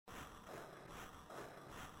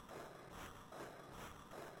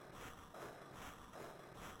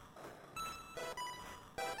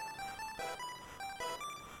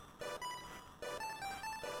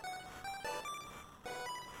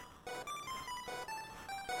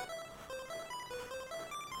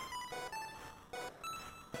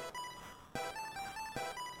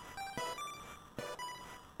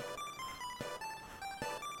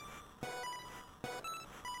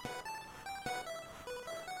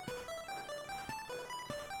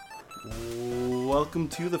Welcome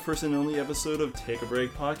to the first and only episode of Take a Break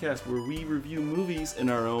Podcast, where we review movies in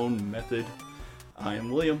our own method. I am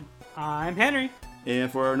William. I'm Henry.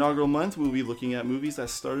 And for our inaugural month, we'll be looking at movies that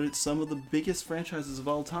started some of the biggest franchises of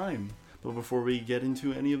all time. But before we get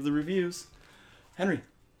into any of the reviews, Henry,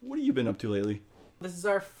 what have you been up to lately? This is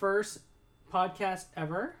our first podcast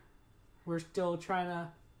ever. We're still trying to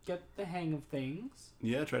get the hang of things.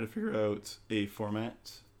 Yeah, trying to figure out a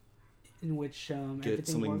format. In which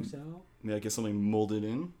everything works out. Yeah, get something molded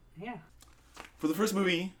in. Yeah. For the first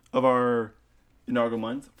movie of our inaugural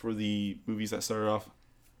month, for the movies that started off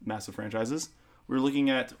massive franchises, we're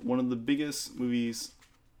looking at one of the biggest movies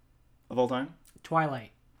of all time.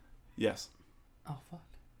 Twilight. Yes. Oh, fuck.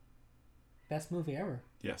 Best movie ever.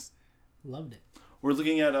 Yes. Loved it. We're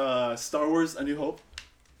looking at Star Wars A New Hope,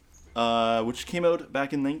 which came out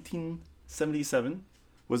back in 1977,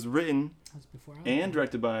 was written That was before and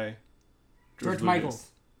directed by George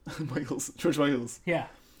Lucas. Michaels. George Michaels. Yeah.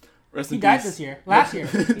 Rest He in died peace. this year. Last year.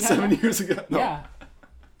 7 years ago. No. Yeah.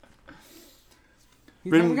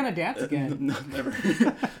 He's Written- never going to dance again. No,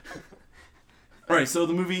 never. Alright, so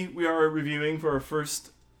the movie we are reviewing for our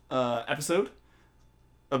first episode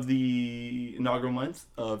of the inaugural month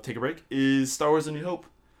of Take a Break is Star Wars A New Hope,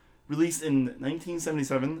 released in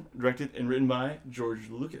 1977, directed and written by George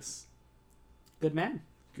Lucas. Good man.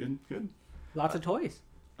 Good. Lots of toys.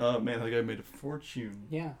 Man, that guy made a fortune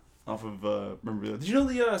Yeah. off of memorabilia. Did you know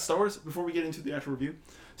the Star Wars, before we get into the actual review,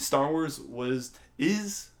 Star Wars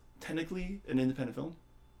is technically an independent film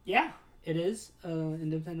Yeah. It is an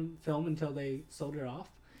independent film until they sold it off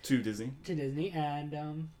to Disney. to Disney.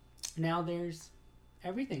 And now there's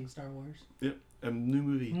everything Star Wars. Yep, a new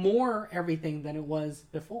movie More everything than it was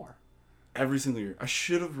before. every single year. I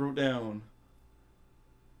should have wrote down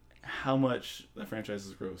how much that franchise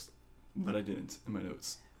has grossed, but I didn't in my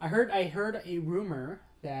notes. I heard a rumor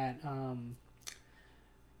that Han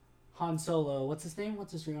Solo, what's his name?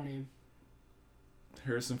 What's his real name?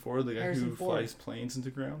 Harrison Ford, the guy Harrison who Ford. flies planes into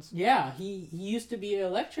grounds. Yeah, he used to be an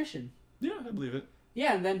electrician. Yeah, I believe it.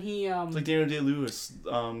 Yeah, and then he It's like Daniel Day-Lewis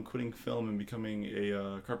quitting film and becoming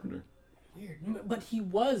a carpenter. weird, but he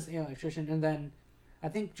was an electrician, and then I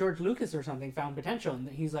think George Lucas or something found potential, and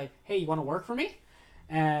he's like, "Hey, you want to work for me?"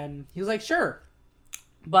 And he was like, "Sure,"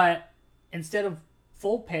 but instead of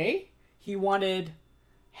full pay, he wanted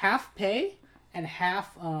half pay and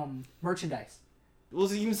half merchandise.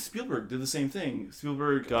 Well, even Spielberg did the same thing.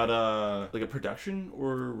 Spielberg got a production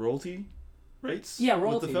or royalty rights Yeah,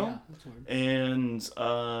 royalty. with the film. Yeah, that's weird.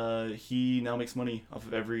 And he now makes money off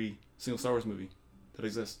of every single Star Wars movie that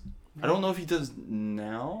exists. I don't know if he does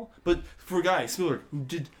now, but for a guy, Spielberg, who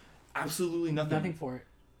did absolutely Nothing for it.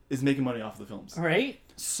 is making money off the films. All right.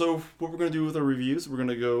 So what we're going to do with our reviews, we're going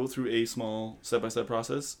to go through a small step-by-step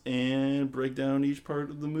process and break down each part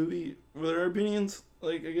of the movie with our opinions,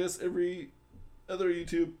 like I guess every other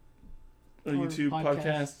YouTube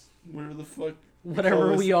podcast, whatever the fuck. Whatever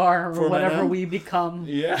call we this are, or format whatever now? we become.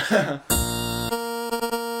 Yeah.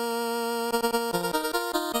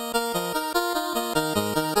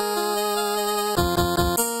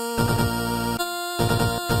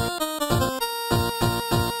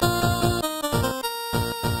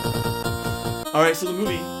 Alright, so the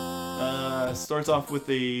movie starts off with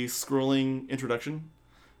a scrolling introduction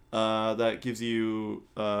that gives you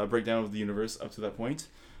a breakdown of the universe up to that point.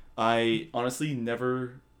 I honestly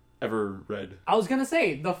never, ever read. I was gonna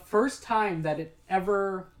say, the first time that it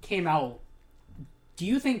ever came out, do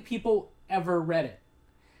you think people ever read it?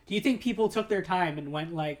 Do you think people took their time and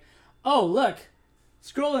went like, "Oh, look,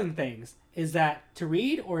 scrolling things. Is that to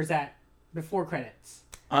read or is that before credits?"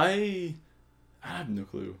 I have no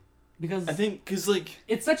clue. Because I think, because, like...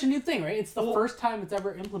 it's such a new thing, right? It's the Well- first time it's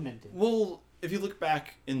ever implemented. Well, if you look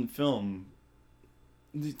back in film,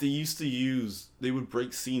 they used to use... They would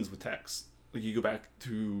break scenes with text. Like, you go back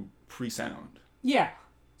to pre-sound. Yeah.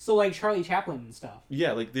 So like Charlie Chaplin and stuff.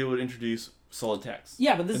 Yeah, like, they would introduce solid text.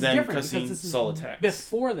 Yeah, but this And is then different cutscene, because this is solid text.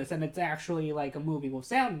 before this, and it's actually like a movie with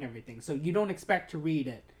sound and everything. So you don't expect to read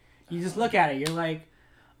it. You just look at it. You're like,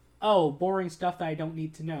 "Oh, boring stuff that I don't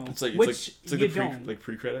need to know." It's like Which the you don't.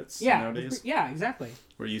 pre-credits Yeah, nowadays, yeah, exactly.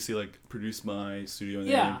 where you see like produced by studio and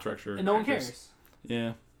Yeah, director, and no one actors. cares.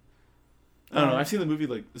 Yeah, I don't know. I've seen the movie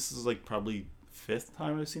like this is like probably 5th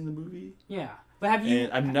time I've seen the movie, Yeah, but have you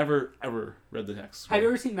and I've never ever read the text. have you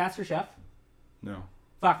ever seen MasterChef? No.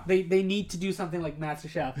 Fuck, they need to do something like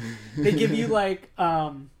MasterChef. They give you like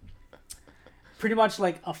pretty much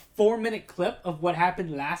like a 4-minute clip of what happened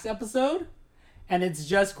last episode, and it's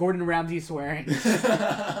just Gordon Ramsay swearing.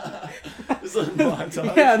 It's a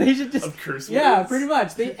montage. Yeah, they should just of curse yeah, words. pretty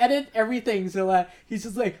much. They edit everything so he's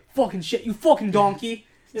just like, "Fucking shit, you fucking donkey."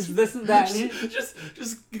 It's this and that.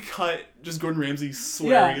 just cut Gordon Ramsay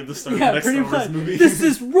swearing at the start of the next Star Wars movie. This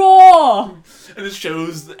is raw. And it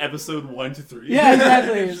shows episode 1 to 3. Yeah,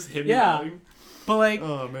 exactly. It's just him yelling. But like,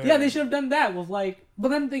 Oh, man. yeah, they should have done that with like. But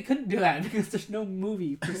then they couldn't do that because there's no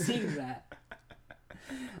movie preceding that.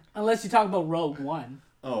 Unless you talk about Rogue One.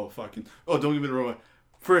 Oh, fucking. Oh, don't give me the Rogue One.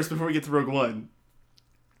 First, before we get to Rogue One,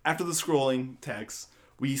 after the scrolling text,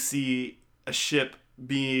 we see a ship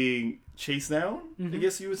being chased down, I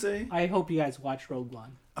guess you would say. I hope you guys watch Rogue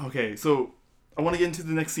One. Okay, so I want to get into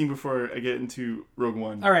the next scene before I get into Rogue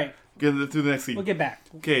One. All right. Get through the next scene. We'll get back.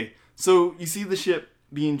 Okay, so you see the ship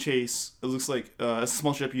being chased. It looks like a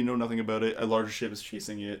small ship, you know nothing about it. A larger ship is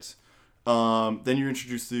chasing it. Then you're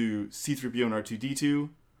introduced to C-3PO and R2-D2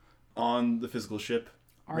 on the physical ship.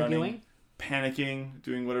 Arguing. Running, panicking,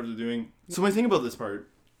 doing whatever they're doing. So my thing about this part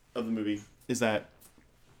of the movie is that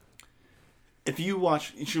if you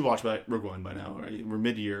should watch Rogue One by now, right? We're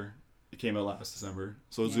mid-year. It came out last December.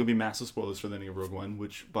 So there's going to be massive spoilers for the ending of Rogue One,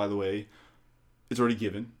 which, by the way, is already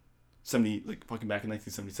given. Fucking back in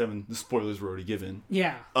 1977, the spoilers were already given.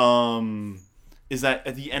 Yeah. Is that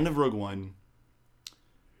at the end of Rogue One,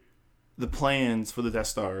 the plans for the Death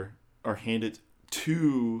Star are handed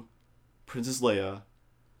to Princess Leia,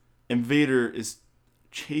 and Vader is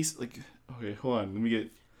chased. Okay, hold on. Let me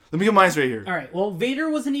get mine right here. All right. Well, Vader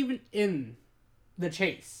wasn't even in the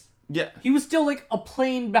chase. Yeah. He was still like a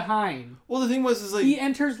plane behind. Well, the thing was, is like he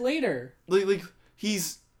enters later. He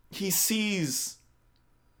sees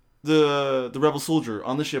the rebel soldier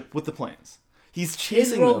on the ship with the plans. He's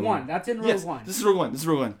chasing in Rogue them. One. That's in Rogue One. This is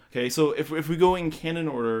Rogue One. Okay, so if we go in canon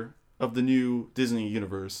order of the new Disney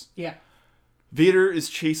universe, yeah, Vader is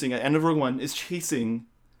chasing at end of Rogue One is chasing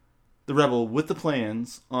the rebel with the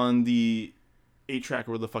plans on the 8-track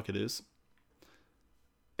or where the fuck it is,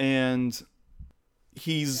 and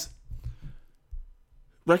he's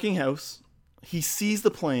wrecking house. He sees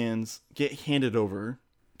the plans get handed over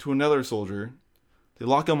to another soldier. They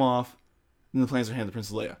lock him off, and the plans are handed to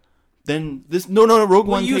Princess Leia. Then this Rogue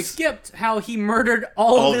One you takes... skipped how he murdered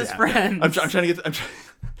all of his friends. I'm trying to get...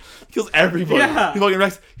 He kills everybody. Yeah. He fucking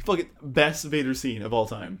wrecks... He fucking best Vader scene of all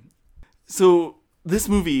time. So, this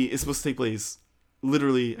movie is supposed to take place...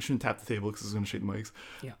 Literally, I shouldn't tap the table because it's going to shake the mics.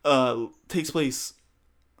 Yeah. Takes place...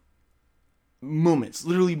 Moments.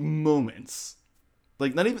 Literally moments.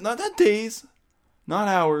 Like, not days. Not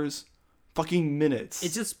hours. Fucking minutes.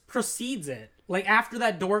 It just precedes it. Like, after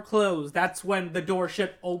that door closed, that's when the door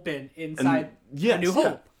ship opened inside A New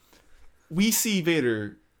Hope. We see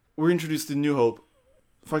Vader. We're introduced to New Hope.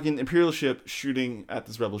 Fucking Imperial ship shooting at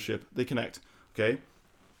this rebel ship. They connect. Okay?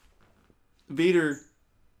 Vader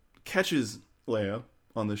catches Leia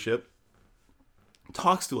on the ship.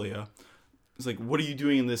 Talks to Leia. He's like, what are you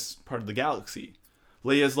doing in this part of the galaxy?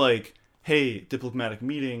 Leia's like, hey, diplomatic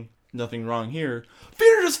meeting. Nothing wrong here.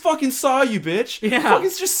 Vader just fucking saw you, bitch. Yeah. Fucking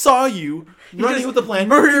just saw you running with the plan.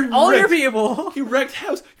 Murdered all your people. He wrecked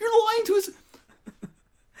house. You're lying to his...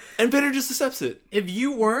 And Vader just accepts it. If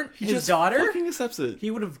you weren't He his just daughter, fucking accepts it.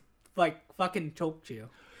 he would have, like, fucking choked you.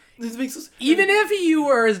 This makes us... Even if you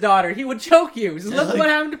were his daughter, he would choke you. Just look like- what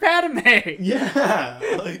happened to Padme. Yeah.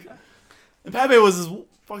 Like... And Padme was his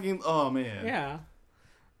fucking... Oh, man. Yeah.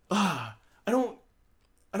 I don't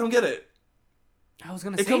get it. I was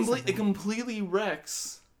going to say It something. completely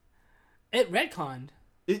wrecks... It retconned.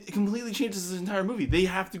 It completely changes this entire movie. They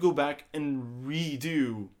have to go back and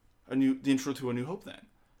redo the intro to A New Hope then.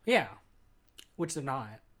 Yeah. Which they're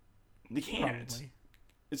not. They can't. Probably.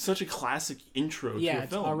 It's such a classic intro to a Yeah,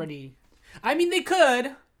 it's film. already... I mean, they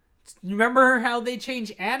could. Remember how they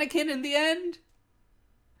changed Anakin in the end?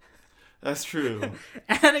 That's true.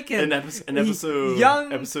 Anakin. In episode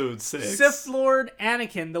young episode 6. Sith Lord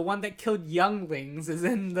Anakin, the one that killed younglings, is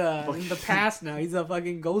in the past now. He's a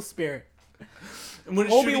fucking ghost spirit. And when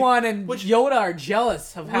it's Obi-Wan shooting- and which- Yoda are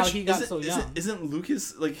jealous of how which he got isn't- so young. Isn't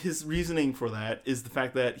Lucas, like, his reasoning for that is the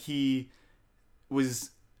fact that he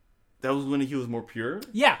was... That was when he was more pure?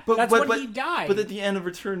 Yeah, that's when he died. But at the end of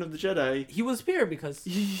Return of the Jedi, he was pure because...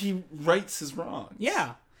 he rights his wrongs.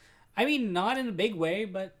 Yeah. I mean, not in a big way,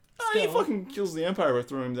 but He still. fucking kills the Empire by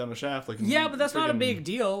throwing him down a shaft. Like Yeah, but that's not a friggin- big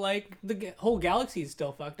deal. Like, the whole galaxy is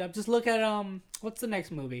still fucked up. Just look at, what's the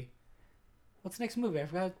next movie? What's the next movie? I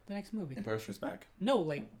forgot the next movie. Empire Strikes Back. No,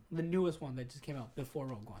 like, the newest one that just came out before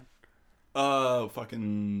Rogue One.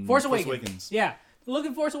 Fucking... Force Awakens. Yeah. Look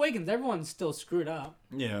at Force Awakens. Everyone's still screwed up.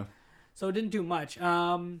 Yeah. So it didn't do much.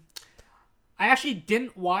 I actually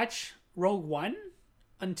didn't watch Rogue One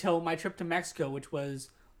until my trip to Mexico, which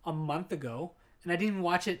was a month ago. And I didn't even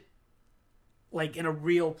watch it, like, in a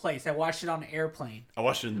real place. I watched it on an airplane. I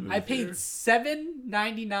watched it in the movie I paid theater.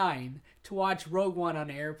 $7.99 to to watch Rogue One on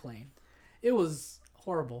an airplane. It was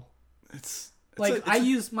horrible. It's I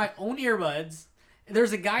used my own earbuds.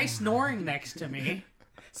 There's a guy snoring next to me,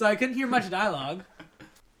 so I couldn't hear much dialogue.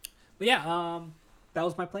 But yeah, that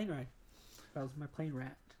was my plane ride. That was my plane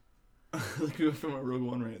rant. Like we went from a Rogue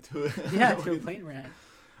One rant to Yeah, to a plane rant.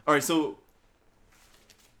 All right, so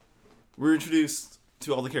we're introduced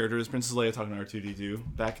to all the characters. Princess Leia talking to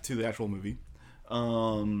R2D2. Back to the actual movie.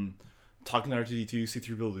 Talking to R2D2,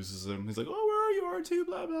 C-3PO loses him. He's like, "Oh, where are you, R2?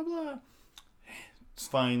 Blah blah blah."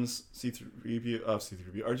 Finds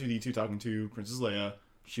R2D2 talking to Princess Leia.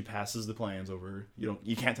 She passes the plans over.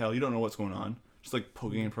 You can't tell. You don't know what's going on. Just like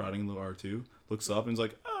poking and prodding little R2. Looks up and is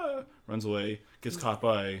like, runs away. Gets caught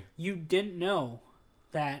by. You didn't know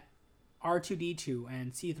that R2D2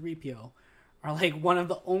 and C-3PO are like one of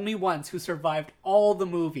the only ones who survived all the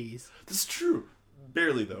movies. This is true.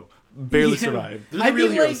 Barely though. Barely survived. They're the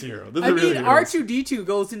real hero's hero. R2D2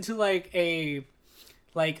 goes into like a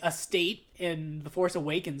state in The Force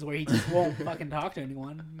Awakens where he just won't fucking talk to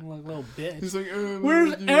anyone. Like a little bitch. He's like,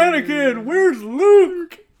 where's Anakin? Where's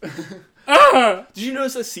Luke? Did you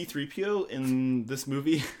notice that C-3PO in this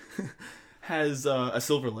movie has a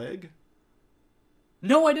silver leg?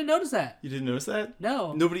 No, I didn't notice that. You didn't notice that?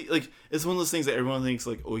 No. Nobody, like, it's one of those things that everyone thinks,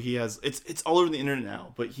 like, oh, he has, it's all over the internet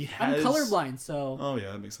now, but he has. I'm colorblind, so. Oh,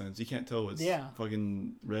 yeah, that makes sense. You can't tell what's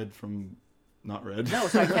fucking red from not red. No,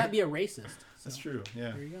 so I can't be a racist. So. That's true,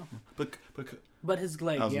 yeah. There you go. But his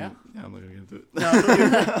leg, yeah? Yeah, I'm not going to get into it.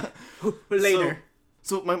 No, later.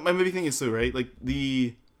 So my big thing is, right, like,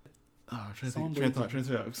 the. Oh, I'm trying to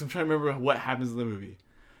think. So I'm trying to remember what happens in the movie.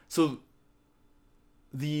 So.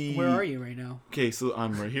 Where are you right now? Okay, so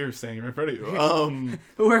I'm right here, standing right in front of you.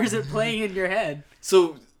 Where is it playing in your head?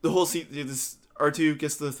 So the whole scene, this R2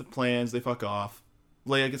 gets the plans, they fuck off.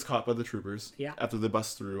 Leia gets caught by the troopers. Yeah. After they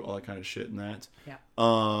bust through, all that kind of shit and that. Yeah.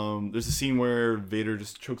 There's a scene where Vader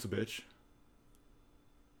just chokes a bitch.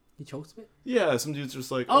 He chokes a bit? Yeah, some dude's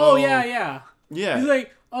just like, oh yeah. Yeah. He's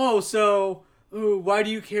like, why do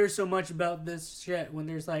you care so much about this shit when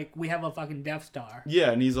there's like, we have a fucking Death Star?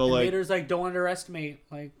 Yeah, and he's all like... Vader's like, don't underestimate,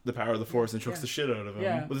 like... the power of the Force and chokes the shit out of him.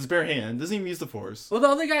 Yeah. With his bare hand. Doesn't even use the Force. Well, the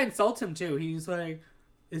other guy insults him too. He's like,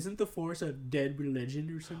 isn't the Force a dead religion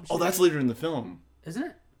or some shit? Oh, that's later in the film. Isn't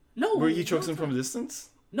it? No. Where he chokes him from a distance?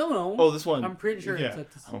 No. Oh, this one. I'm pretty sure it's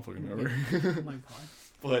at this... I don't fucking remember. Oh my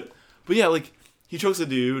god. But yeah, like, he chokes a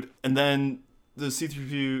dude, and then the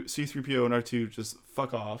C-3PO and R2 just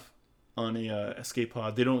fuck off on a escape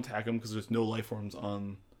pod. They don't attack him because there's no life forms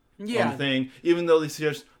on the thing. Even though they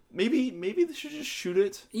suggest maybe they should just shoot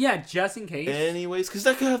it. Yeah, just in case. Anyways, because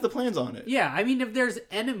that could have the plans on it. Yeah, I mean, if there's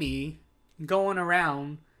enemy going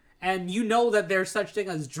around, and you know that there's such thing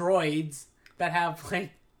as droids that have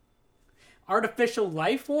like artificial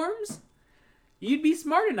life forms, you'd be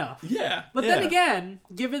smart enough. Yeah. But then again,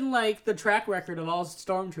 given like the track record of all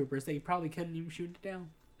stormtroopers, they probably couldn't even shoot it down.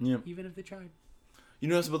 Yeah. Even if they tried. You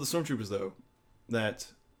notice about the stormtroopers though, that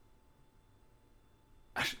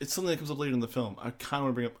it's something that comes up later in the film. I kind of want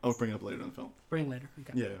to bring up. I'll bring it up later in the film. Bring it later.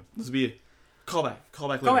 Okay. Yeah. This will be a callback.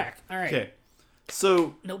 Callback later. Go back. All right. Okay.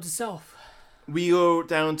 So note to self. We go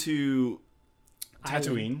down to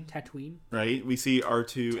Tatooine. Tatooine. Right. We see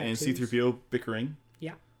R2 and C-3PO bickering.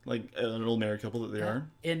 Yeah. Like an old married couple that they are.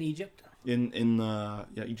 In Egypt. In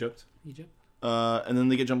Egypt. Egypt. And then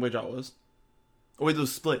they get jumped by Jawas. Oh wait,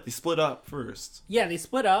 those split. They split up first. Yeah, they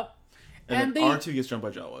split up. And then R2 gets jumped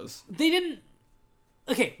by Jawas. They didn't.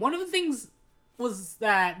 Okay, one of the things was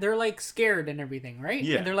that they're like scared and everything, right?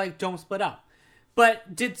 Yeah. And they're like, don't split up.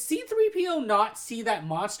 But did C-3PO not see that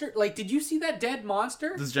monster? Like, did you see that dead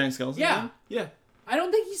monster? This giant skeleton? Yeah. Thing? Yeah. I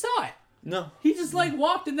don't think he saw it. No. He just like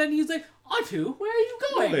walked and then he was like, R2, where are you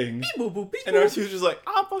going? Beep, boop, boop, beep, and R2's just like,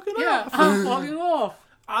 I'm fucking off. Yeah, I'm fucking off.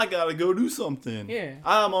 I gotta go do something. Yeah.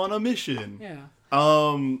 I'm on a mission. Yeah.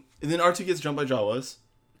 And then R2 gets jumped by Jawas.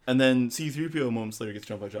 And then C-3PO moments later gets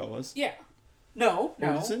jumped by Jawas. Yeah. No.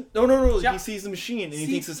 No. He sees the machine and he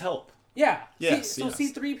thinks it's help. Yeah. Yes. So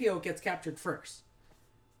C-3PO gets captured first.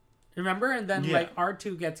 Remember? And then like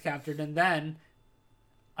R2 gets captured and then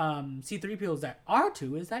C-3PO is like,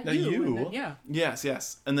 R2, is that you? And then, yeah.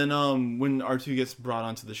 Yes. And then when R2 gets brought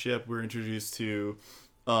onto the ship, we're introduced to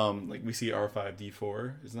like we see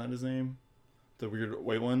R5-D4, isn't that his name? The weird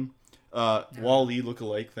white one. Wall-E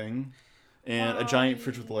look-alike thing. And a giant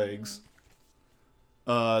fridge with legs.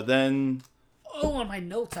 Then... Oh, on my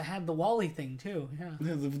notes, I had the Wall-E thing, too. Yeah.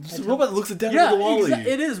 The robot that looks identical to Wall-E.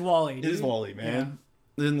 It is Wall-E. It is Wall-E, man. Yeah.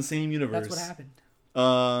 They're in the same universe. That's what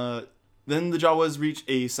happened. Then the Jawas reach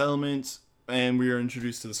a settlement, and we are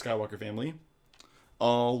introduced to the Skywalker family.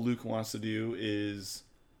 All Luke wants to do is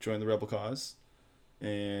join the rebel cause.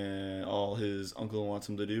 and all his uncle wants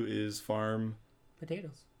him to do is farm.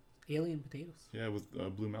 Potatoes. Alien potatoes. Yeah, with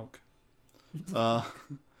blue milk.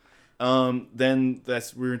 Then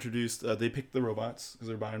we're introduced. They pick the robots because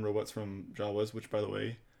they're buying robots from Jawas, which, by the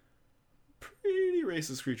way, pretty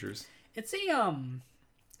racist creatures. It's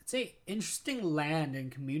a interesting land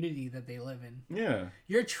and community that they live in. Yeah,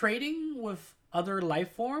 You're trading with other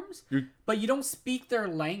life forms, but you don't speak their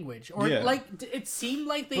language, or Yeah. like it seemed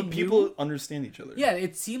like they but knew. people understand each other. Yeah,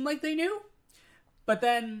 it seemed like they knew, but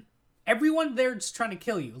then everyone there just trying to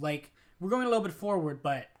kill you. Like, we're going a little bit forward,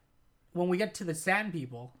 but when we get to the Sand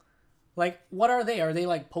People, like, what are they? Are they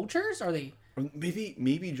like poachers? Are they Or maybe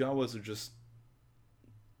Jawas are just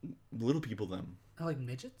little people. Them. like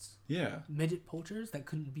midgets? Yeah. Midget poachers that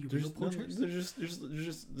couldn't be real poachers? They're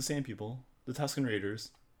just the same people. The Tusken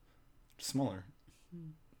Raiders. Smaller.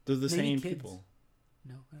 They're the Maybe same kids. people.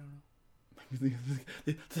 No, I don't know.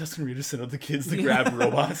 The Tusken Raiders sent out the kids to grab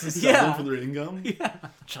robots and sell Yeah. them for their income. Yeah.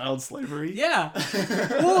 Child slavery. Yeah.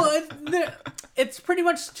 Well, it's pretty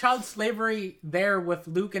much child slavery there with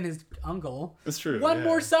Luke and his uncle. That's true. One yeah.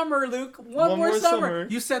 more summer, Luke. One more more summer. summer.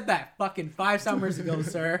 You said that fucking 5 summers ago,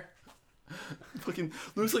 sir. Fucking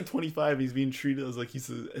Luke's like 25. He's being treated as like he's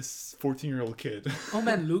a 14-year-old kid. Oh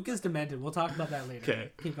man, Luke is demented. We'll talk about that later.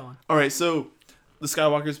 Okay. Keep going. All right, so the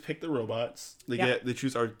Skywalkers pick the robots. Yeah. They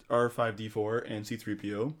choose R5D4 and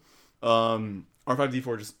C3PO.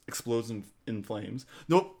 R5D4 just explodes in flames.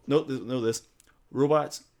 Nope. This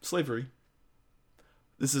robots slavery.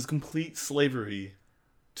 This is complete slavery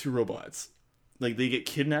to robots. Like, they get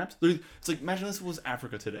kidnapped. It's like, imagine this was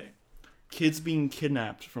Africa today. Kids being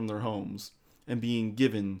kidnapped from their homes and being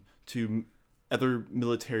given to other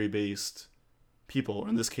military-based people.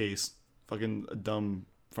 In this case, fucking a dumb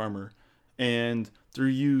farmer. And they're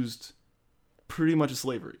used pretty much as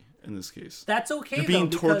slavery in this case. That's okay. They're being though,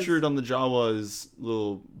 because tortured on the Jawa's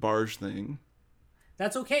little barge thing.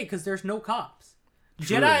 That's okay because there's no cops.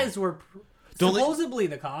 True. Jedis were Don't let- supposedly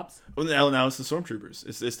the cops. Well, now it's the stormtroopers.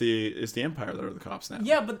 It's the Empire that are the cops now.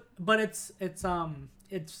 Yeah, but it's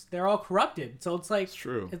they're all corrupted. So it's like It's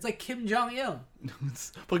true. It's like Kim Jong Il.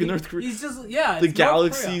 It's fucking North Korea. He's just The it's North Korea.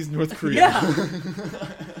 galaxy's North Korea. Yeah.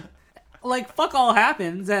 Like, fuck all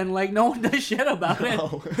happens and like no one does shit about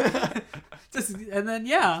No. it. Just and then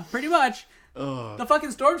yeah, pretty much Ugh. the fucking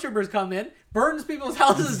stormtroopers come in, burns people's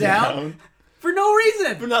houses down Down. for no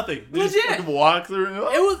reason. For nothing. They just Legit. fucking walk through.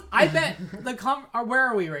 It was. I bet where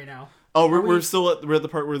are we right now? Oh, Are we're we- still we're at the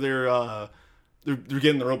part where they're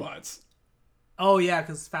getting the robots. Oh yeah,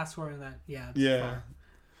 because fast forwarding that. Yeah. it's Yeah. far.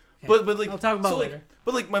 Okay. But like I'll talk about so, it later. Like,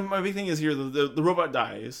 but like my big thing is here the robot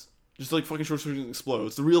dies. Just like fucking short circuit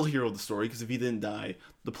explodes. The real hero of the story, because if he didn't die,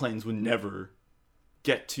 the planes would never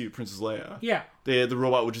get to Princess Leia. Yeah. The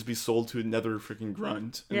robot would just be sold to another freaking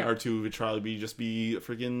grunt, and Yeah. R2 would try to be a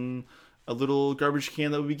freaking a little garbage can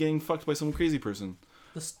that would be getting fucked by some crazy person.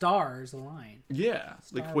 The stars align. Yeah,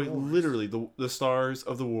 Star like wait, Wars. literally the stars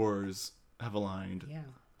of the wars have aligned Yeah.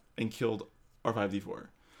 and killed R5D4.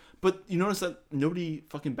 But you notice that nobody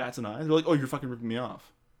fucking bats an eye. They're like, "Oh, you're fucking ripping me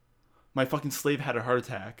off. My fucking slave had a heart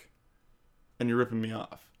attack, and you're ripping me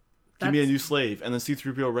off. Give me a That's- new slave." And then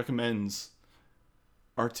C3PO recommends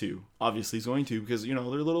R2. Obviously, he's going to because they're a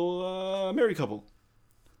little married couple.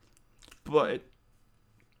 But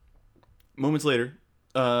moments later,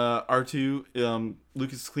 R2,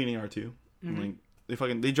 Luke is cleaning R2. And,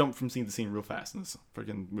 like they jump from scene to scene real fast in this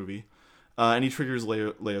freaking movie, and he triggers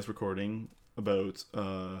Leia's recording about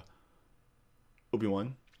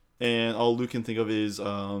Obi-Wan, and all Luke can think of is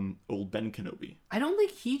old Ben Kenobi. I don't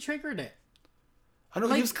think he triggered it. I don't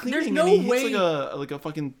know. Like, He was cleaning. there's and no he hits way- like a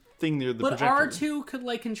fucking thing near the But projector. R2 could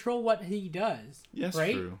like control what he does. Yes,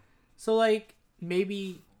 right? true. So like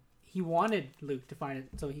maybe he wanted Luke to find it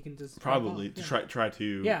so he can just Probably yeah. to try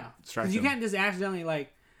to Yeah, distract because you him. can't just accidentally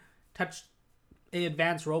like touch an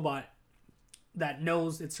advanced robot that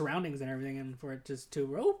knows its surroundings and everything, and for it just to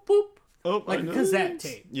boop Oh, like I a know. cassette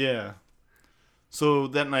tape. Yeah. So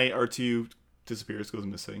that night, R2 disappears, goes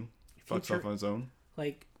missing, fucks Future- off on his own,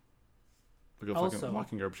 Like like a Also- fucking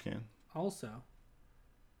walking garbage can. also,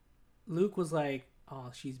 Luke was like,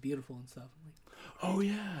 "Oh, she's beautiful and stuff." I'm like, Oh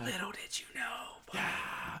yeah. little did you know.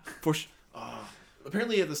 For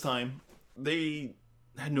apparently at this time, they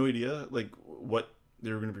had no idea like what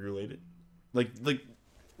they were going to be related. Like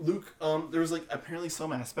Luke, there was like apparently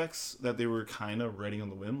some aspects that they were kind of writing on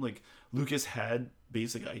the whim. Like Lucas had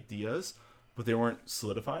basic ideas, but they weren't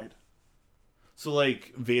solidified. So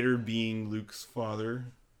like Vader being Luke's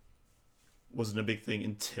father wasn't a big thing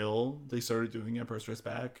until they started doing Empire Strikes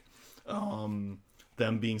Back.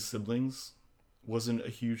 Them being siblings wasn't a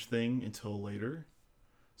huge thing until later.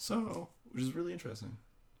 So which is really interesting.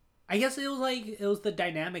 I guess it was the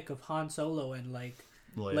dynamic of Han Solo and like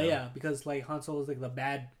Leia, because like Han Solo is like the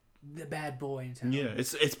bad boy in town. Yeah,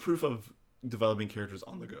 it's proof of developing characters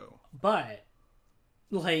on the go. But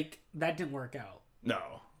like that didn't work out.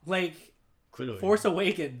 No, Like clearly, Force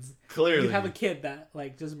Awakens. clearly, You have a kid that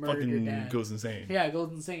like just murdered your dad. goes insane. Yeah, it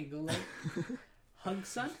goes insane. Go like hug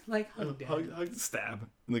son, like hug dad. Hug, stab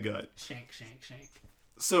in the gut. Shank.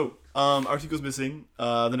 So, R2 goes missing.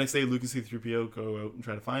 The next day, Luke and C-3PO go out and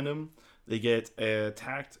try to find him. They get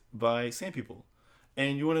attacked by sand people.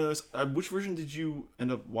 And you want to know, which version did you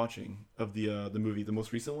end up watching of the movie? The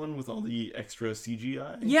most recent one with all the extra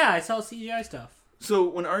CGI? Yeah, I saw CGI stuff. So,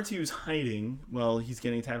 when R2 is hiding while he's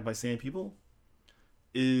getting attacked by sand people,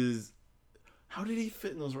 how did he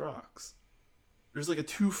fit in those rocks? There's like a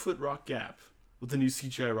 2-foot rock gap with the new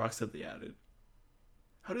CGI rocks that they added.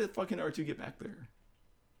 How did fucking R2 get back there?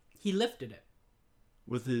 He lifted it.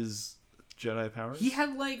 With his Jedi powers? He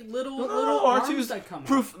had like little R2's arms that come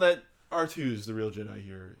proof out. that R2 is the real Jedi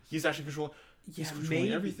here. He's actually controlling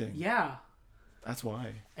Maybe. everything. Yeah. That's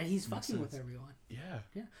why. And he's Makes fucking sense. with everyone. Yeah.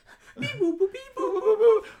 Yeah. Beep boop boop beep boop. Boo, boo, boo,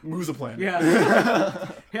 boo. Moves the planet. Yeah.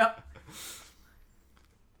 Yeah.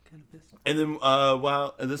 Kind of pissed. And then,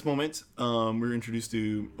 while at this moment, we're introduced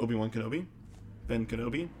to Obi-Wan Kenobi, Ben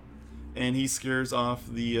Kenobi, and he scares off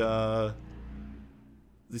the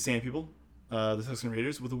Sand People, the Tusken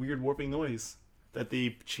Raiders, with a weird warping noise that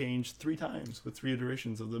they changed 3 times with 3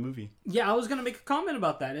 iterations of the movie. Yeah, I was gonna make a comment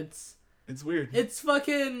about that. It's weird. It's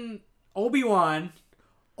fucking Obi-Wan,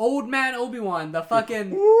 old man Obi-Wan, the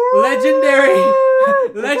fucking legendary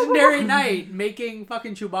knight making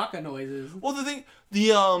fucking Chewbacca noises. Well, the thing,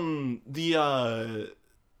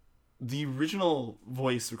 the original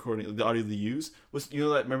voice recording, the audio they used was,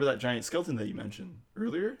 remember that giant skeleton that you mentioned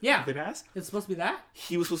earlier? Yeah. That they passed? It's supposed to be that?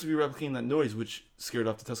 He was supposed to be replicating that noise, which scared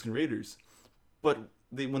off the Tusken Raiders. But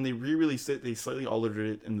when they re-released it, they slightly altered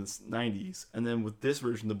it in the 90s. And then with this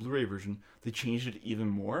version, the Blu-ray version, they changed it even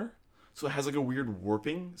more. So it has like a weird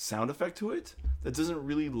warping sound effect to it that doesn't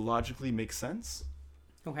really logically make sense.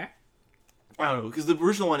 Okay. I don't know, because the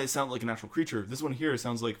original one, it sounded like an actual creature. This one here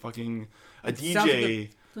sounds like fucking a DJ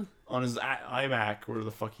on his iMac, or whatever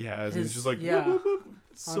the fuck he has. And it's just like, yeah. whoop, whoop, whoop.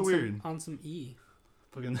 It's so weird. On some E.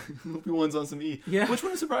 Fucking Obi-Wan's on some E. Yeah. Which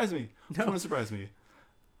one surprised me? Which one surprised me?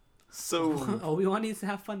 So Obi-Wan needs to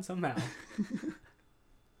have fun somehow.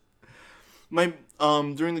 my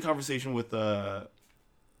during the conversation with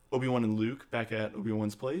Obi-Wan and Luke back at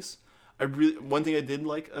Obi-Wan's place, one thing I did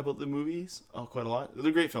like about the movies, quite a lot.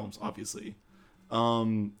 They're great films, obviously.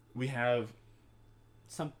 We have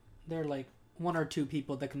there are like 1 or 2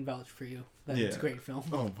 people that can vouch for you that it's a great film.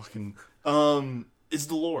 Oh, fucking it's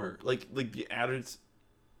the lore, like the added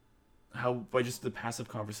by just the passive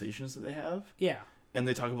conversations that they have. Yeah. And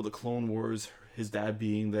they talk about the Clone Wars, his dad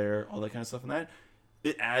being there, all that kind of stuff, and that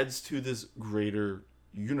it adds to this greater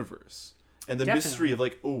universe. And the mystery of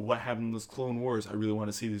like, oh, what happened in those Clone Wars? I really want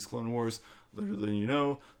to see these Clone Wars. Later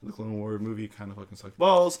than the Clone War movie kind of fucking sucked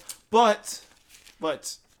balls, but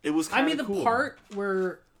it was kind of cool. The part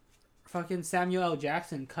where fucking Samuel L.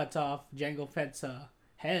 Jackson cuts off Jango Fett's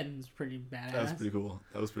head is pretty badass. That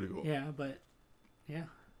was pretty cool. Yeah, but yeah.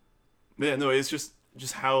 Yeah, no, it's just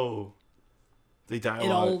how they dialogue.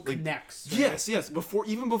 It all connects. Right? Yes.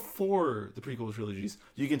 Even before the prequel trilogies,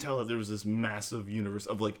 you can tell that there was this massive universe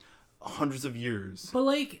of like hundreds of years. But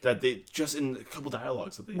like that they just in a couple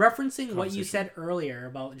dialogues that they referencing what you said earlier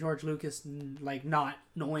about George Lucas like not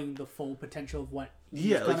knowing the full potential of what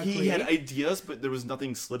he had ideas, but there was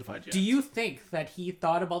nothing solidified yet. Do you think that he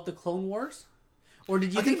thought about the Clone Wars, or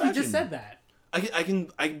did you think he just said that? I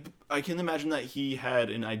can imagine that he had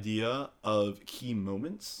an idea of key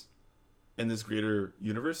moments in this greater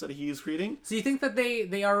universe that he is creating. So you think that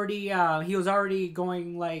they already he was already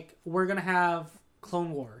going like, we're gonna have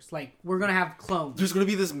Clone Wars, like we're gonna have clones. There's gonna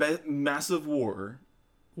be this massive war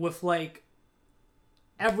with like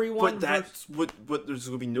everyone. But that's what there's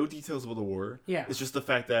gonna be no details about the war. Yeah, it's just the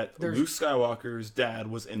fact that Luke Skywalker's dad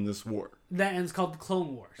was in this war. And it's called the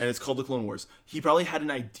Clone Wars. And it's called the Clone Wars. He probably had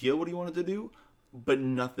an idea what he wanted to do, but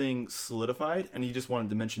nothing solidified, and he just wanted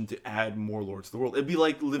Dimension to add more lore to the world. It'd be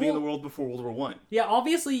like living in the world before World War One. Yeah,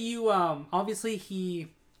 obviously he.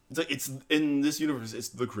 It's like it's in this universe. It's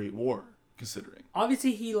the Great War, considering.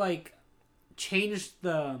 Obviously, he like changed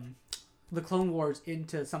the Clone Wars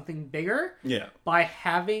into something bigger. Yeah. By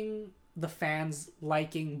having the fans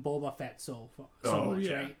liking Boba Fett so much,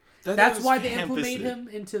 right? That's why they implemented him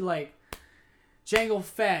into like Jango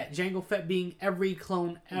Fett being every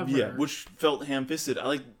clone ever. Yeah, which felt ham-fisted. I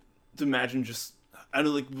like to imagine just, I don't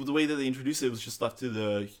know, like the way that they introduced it was just left to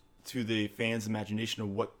the to the fans' imagination of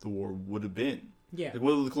what the war would have been. Yeah. Like,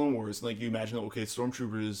 what are the Clone Wars? Like, you imagine, okay,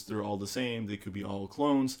 stormtroopers, they're all the same. They could be all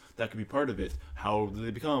clones. That could be part of it. How did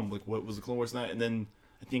they become? Like, what was the Clone Wars and that? And then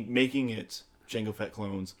I think making it Jango Fett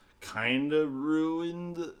clones kind of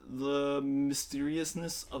ruined the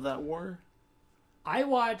mysteriousness of that war. I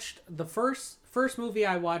watched the first movie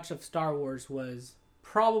I watched of Star Wars was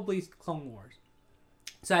probably Clone Wars.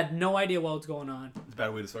 So I had no idea what was going on. It's a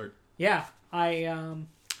bad way to start. Yeah. I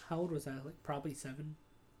how old was I? Like probably 7.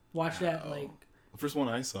 Watched that like The first one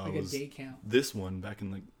I saw a was day count. this one back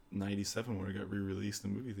in like 97 where it got re-released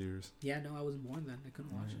in movie theaters. Yeah, no, I wasn't born then. I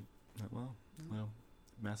couldn't watch it. Well,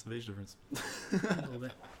 massive age difference. A little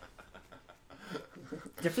bit.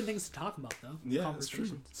 Different things to talk about though. Yeah, it's true.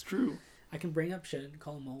 It's true. I can bring up shit and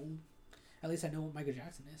call them old. At least I know what Michael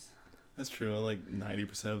Jackson is. That's true. I like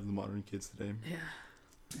 90% of the modern kids today. Yeah.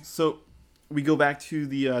 So we go back to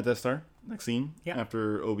the Death Star next scene. Yeah.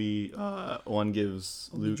 After Obi-Wan gives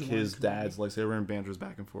Luke Obi-Wan his Kenobi. dad's lightsaber and banters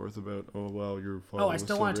back and forth about, oh well, your father. Oh, I was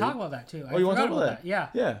still so want to great. talk about that too. Oh, you want to talk about that? Yeah.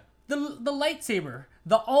 Yeah. The lightsaber,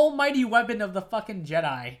 the almighty weapon of the fucking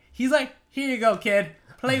Jedi. He's like, here you go, kid.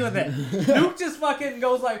 Play with it. Luke just fucking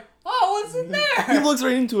goes like, oh, what's in He there? looks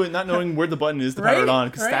right into it, not knowing where the button is to power it Right?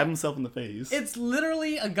 on. Could Right? stab himself in the face. It's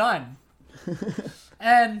literally a gun.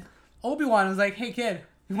 And Obi-Wan was like, hey, kid,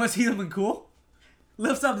 you want to see something cool?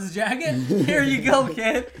 Lifts up his jacket. Here you go,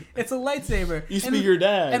 kid. It's a lightsaber. Used to And- be your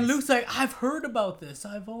dad. And Luke's like, I've heard about this.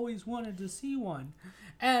 I've always wanted to see one.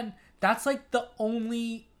 And that's like the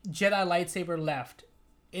only Jedi lightsaber left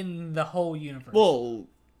in the whole universe. Well,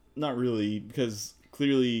 not really, because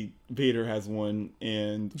clearly Vader has one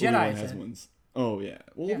and Jedi Obi-Wan has said. ones. Oh yeah,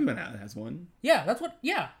 well Yeah. Obi-Wan has one. Yeah, that's what.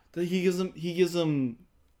 Yeah. He gives him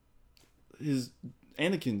his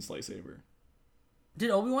Anakin's lightsaber. Did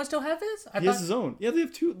Obi-Wan still have his? He has his own. Yeah, they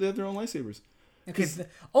have two. They have their own lightsabers. Okay,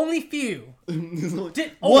 only few.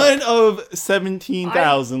 One of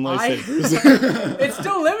 17,000 I- lightsabers. It's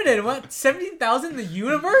still limited. What? 17,000 in the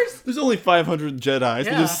universe? There's only 500 Jedi, but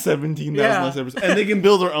Yeah. there's 17,000 Yeah. lightsabers, and they can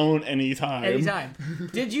build their own anytime. Anytime.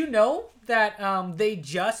 Did you know that they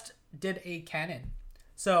just did a cannon?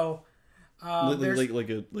 So there's Like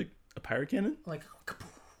a pirate cannon. like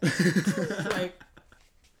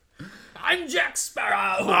I'm Jack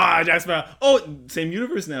Sparrow. Ah, Jack Sparrow. Oh, same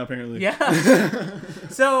universe now apparently. Yeah.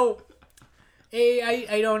 So,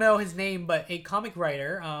 I don't know his name, but a comic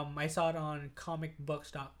writer. I saw it on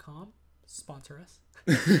comicbooks.com. Sponsor us.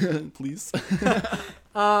 Please.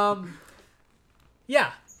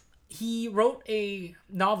 Yeah. He wrote a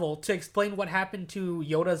novel to explain what happened to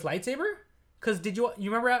Yoda's lightsaber. Because you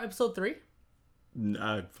remember episode 3?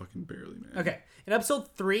 I fucking barely, man. Okay. In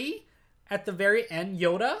episode 3, at the very end,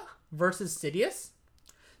 Yoda versus Sidious.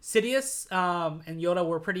 Sidious and Yoda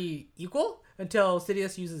were pretty equal until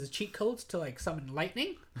Sidious uses his cheat codes to like summon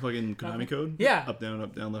lightning. Fucking Konami code. Yeah. Up, down,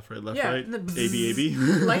 left, right, left, Yeah. right. and the AB, AB.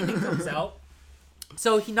 lightning comes out.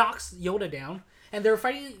 So he knocks Yoda down, and they're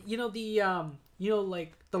fighting.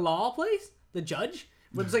 Like the law place, the judge,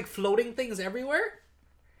 where there's like floating things everywhere.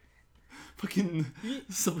 Fucking.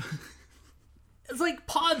 It's like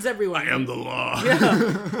pods everywhere. I am the law.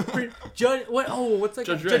 Yeah. Judge. What? Oh, what's like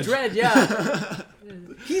Judge Judge Dredd. Dredd? Yeah.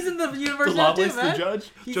 He's in the universe The now law too, place, the man. judge.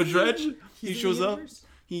 He's Judge in the- Dredd. he's He in the shows up. universe.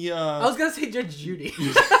 He I was gonna say Judge Judy.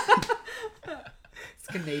 It's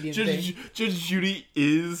a Canadian thing. Judge Judy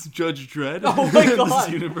is Judge Dredd. Oh my in God.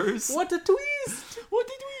 This universe. What a twist! What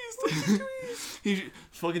did we?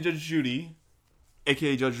 Fucking Judge Judy,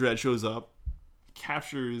 aka Judge Dredd, shows up,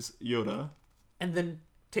 captures Yoda, And then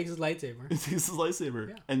takes his lightsaber. takes his lightsaber,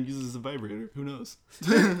 Yeah. and uses a vibrator. Who knows?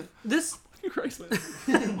 This Christ,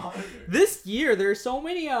 man. this year there's so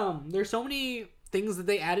many things that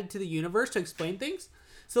they added to the universe to explain things.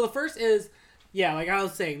 So the first is, yeah, like I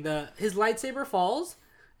was saying, his lightsaber falls,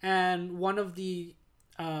 and one of the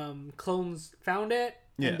clones found it,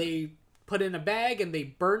 Yeah. and they put it in a bag, and they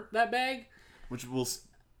burnt that bag, Which will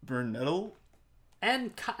burn metal.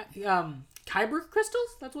 and kyber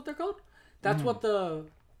crystals. That's what they're called. That's what the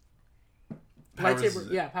Powers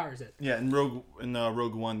lightsaber it. powers it. Yeah, in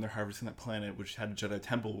Rogue One, they're harvesting that planet, which had a Jedi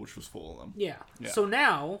temple, which was full of them. Yeah. Yeah. So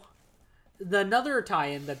now, another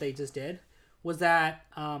tie-in that they just did was that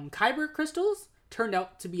kyber crystals turned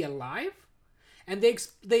out to be alive, and they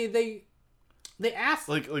asked.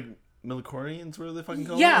 Like Millicorians, what are they fucking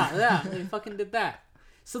called? Yeah, they fucking did that.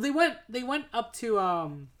 So they went up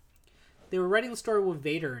to they were writing the story with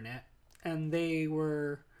Vader in it, and they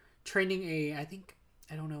were training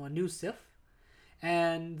a new Sith,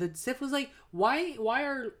 and the Sith was like, why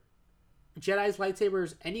are Jedi's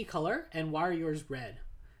lightsabers any color, and why are yours red?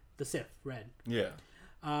 The Sith red. Yeah.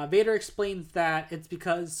 Vader explains that it's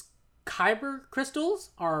because Kyber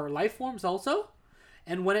crystals are life forms also,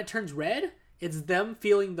 and when it turns red, it's them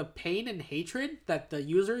feeling the pain and hatred that the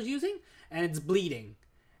user is using, and it's bleeding.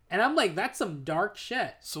 And I'm like, that's some dark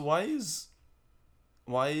shit. So why is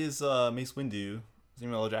Mace Windu,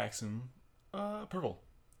 Samuel L. Jackson, purple?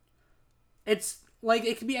 It's like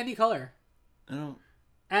it can be any color, I don't.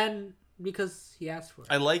 and because he asked for it.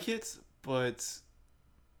 I like it, but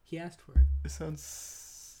He asked for it. it sounds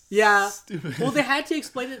stupid. Well, they had to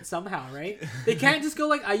explain it somehow, right? They can't just go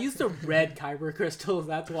like, I used the red kyber crystals,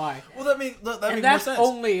 that's why. Well, that makes more that's sense.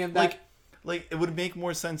 only in that. Like it would make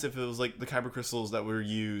more sense if it was like the kyber crystals that were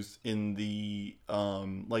used in the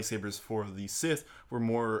lightsabers for the Sith were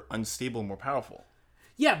more unstable, more powerful.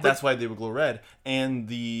 Yeah, but That's why they would glow red. And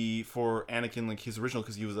for Anakin, like his original,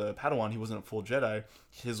 because he was a Padawan, he wasn't a full Jedi.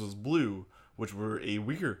 His was blue, which were a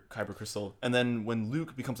weaker kyber crystal. And then when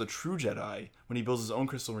Luke becomes a true Jedi, when he builds his own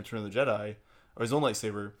crystal in Return of the Jedi, or his own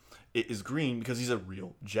lightsaber, it is green because he's a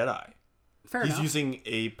real Jedi. fair He's enough. using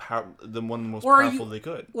the one of the most Or are powerful you- they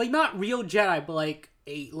could. Like not real Jedi, but like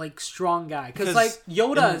a strong guy. Because Because like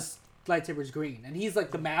Yoda's lightsaber's green, and he's like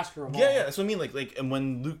the master of all. Yeah, that's what I mean. Like, and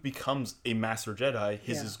when Luke becomes a Master Jedi,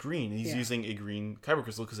 his Yeah. is green. He's Yeah. using a green kyber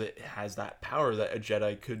crystal because it has that power that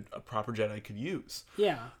a proper Jedi could use.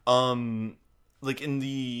 Yeah. Like in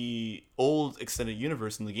the old extended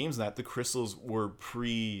universe in the games, that the crystals were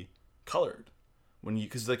pre-colored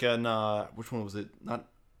because like in which one was it? Not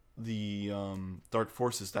the Dark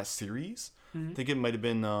Forces, that series. I think it might have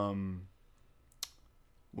been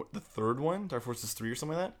the third one, Dark Forces 3 or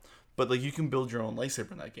something like that. But like you can build your own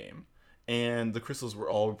lightsaber in that game, and the crystals were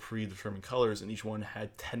all predetermined colors, and each one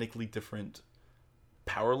had technically different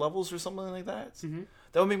power levels or something like that.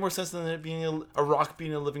 That would make more sense than it being a rock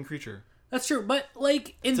being a living creature. That's true, but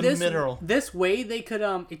like in It's a this mineral. this way, they could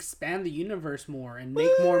expand the universe more and make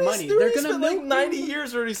more Well, money. They're They're gonna gonna spend milk like 90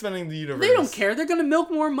 years already spending the universe. They don't care. They're gonna milk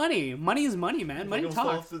more money. Money is money, man. Money They're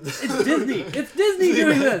gonna talks. fall It's off the- Disney. It's Disney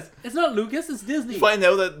doing this. It's not Lucas. It's Disney. Find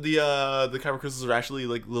out that the kyber crystals are actually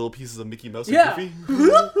like little pieces of Mickey Mouse and Yeah. Goofy.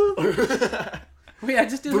 Wait, I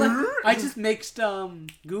just did like I just mixed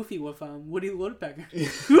Goofy with Woody the Woodpecker.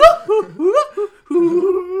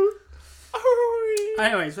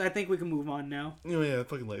 Anyways, I think we can move on now. Oh yeah,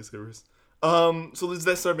 fucking lightsabers. So there's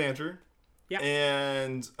Death Star banter. Yeah.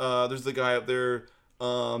 And there's the guy up there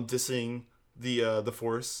dissing the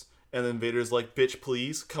Force, and then Vader's like, "Bitch,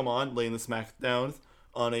 please, come on," laying the smack down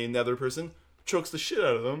on another person, chokes the shit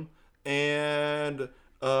out of them, and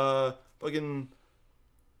fucking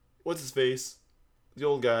what's his face, the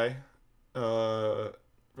old guy,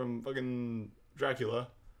 from fucking Dracula,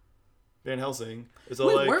 Van Helsing, is all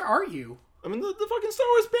Wait, like, where are you? I'm in the fucking Star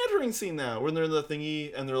Wars bantering scene now. When they're in the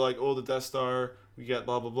thingy and they're like, "Oh, the Death Star, we got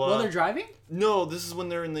blah blah blah." While they're driving? No, this is when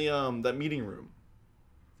they're in the that meeting room.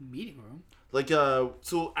 Meeting room. Like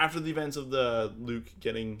so after the events of the Luke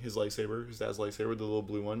getting his lightsaber, his dad's lightsaber, the little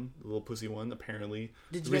blue one, the little pussy one, apparently.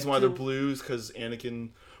 Did The you reason get why they're to- blue is because Anakin.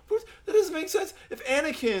 What? That doesn't make sense. If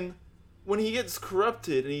Anakin, when he gets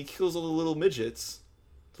corrupted and he kills all the little midgets,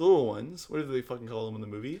 the little ones, what do they fucking call them in the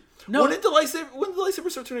movie? No. When did the lightsaber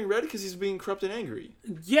start turning red? Because he's being corrupt and angry.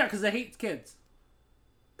 Yeah, because they hate kids.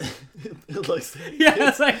 Lightsaber. Yeah,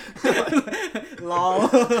 it's like lol.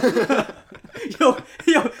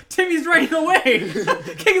 yo, Timmy's running away.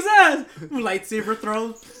 Kick his ass. Lightsaber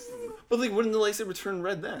throw. But like, wouldn't the lightsaber turn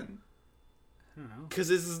red then? I don't know. Because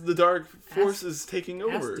this is the dark forces taking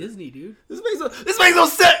Ask over. Disney, dude. This makes no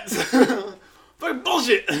sense. Fucking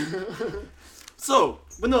bullshit. So,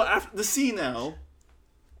 but no, after the scene now,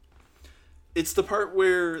 it's the part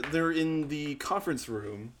where they're in the conference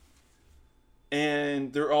room,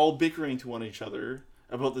 and they're all bickering to one each other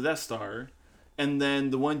about the Death Star, and then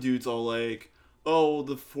the one dude's all like, "Oh,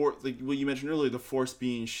 the Force, like what you mentioned earlier, the Force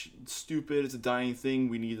being stupid. It's a dying thing.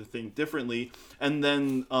 We need to think differently." And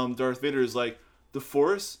then Darth Vader is like, "The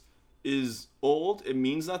Force is old. It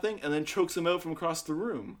means nothing," and then chokes him out from across the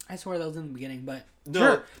room. I swear that was in the beginning, but No, sure.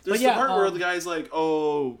 there's But the yeah, part where the guy's like,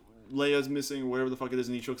 "Oh, Leia's missing," or whatever the fuck it is,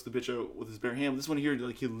 and he chokes the bitch out with his bare hand. This one here,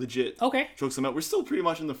 like, he legit okay. chokes him out. We're still pretty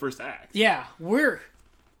much in the first act. Yeah, we're.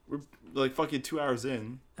 We're like fucking 2 hours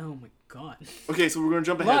in. Oh my god. Okay, so we're gonna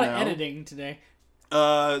jump A ahead lot now. of editing today.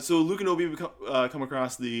 So Luke and Obi come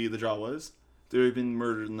across the Jawas. They've been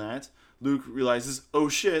murdered in that. Luke realizes, oh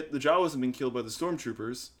shit, the Jawas have been killed by the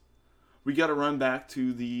stormtroopers. We gotta run back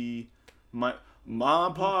to the Mom,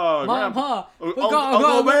 Pa, Mom, Grandpa, Pa,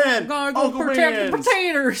 Uncle Ben, gotta go Uncle protect Ben. the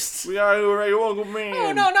potatoes. We gotta go right to Uncle Ben.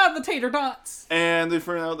 Oh no, not the tater tots. And they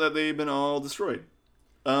find out that they've been all destroyed.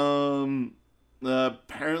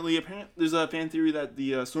 Apparently, there's a fan theory that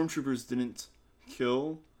the stormtroopers didn't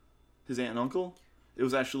kill his aunt and uncle. It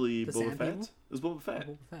was actually The Boba Sand Fett. People? It was Boba Fett.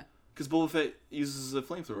 Boba Fett. Because Boba Fett uses a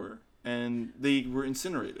flamethrower, and they were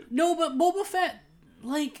incinerated. No, but Boba Fett,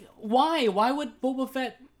 like, why? Why would Boba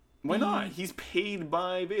Fett? Why not? He's paid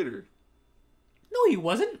by Vader. No, he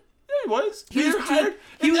wasn't. Yeah, he was. He was Vader hired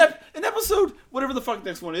in episode whatever the fuck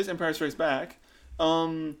next one is, Empire Strikes Back.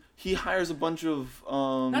 He hires a bunch of That's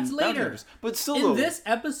bounty later. hunters. But still, In though, this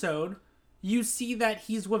episode, you see that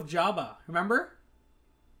he's with Jabba. Remember?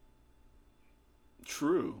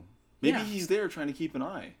 true. Maybe Yeah. he's there trying to keep an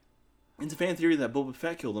eye. It's a fan theory that Boba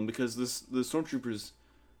Fett killed him because the stormtroopers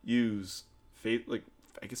use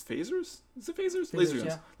I guess phasers. Is it phasers? Laser guns.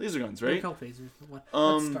 yeah. Laser guns, They're right? called phasers. What?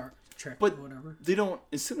 Star Trek but- or whatever. They don't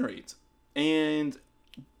incinerate, and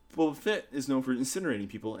Boba Fett is known for incinerating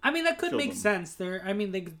people. I mean, that could Killed make them. sense. There. I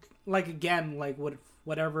mean, they again,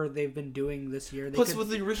 whatever they've been doing this year. They Plus, could with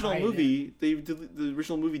the original hide it. movie, the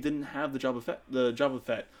original movie didn't have the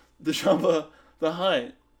Jabba the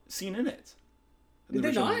Hutt scene in it. In Did the they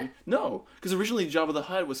original not? movie. No, because originally Jabba the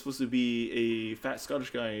Hutt was supposed to be a fat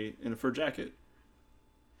Scottish guy in a fur jacket.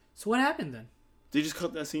 So what happened then? They just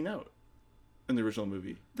cut that scene out in the original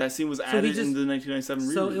movie. That scene was he added just- in the 1997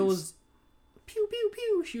 release. So it was pew pew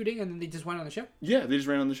pew shooting, and then they just went on the ship. Yeah, they just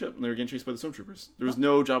ran on the ship and they were getting chased by the stormtroopers. There was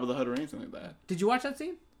no Jabba the Hutt or anything like that. Did you watch that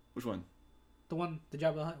scene? Which one? The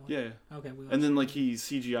Jabba the Hutt one. Yeah. Okay. We And then like he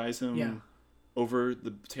CGI's him Yeah. over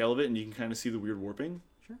the tail of it, and you can kind of see the weird warping.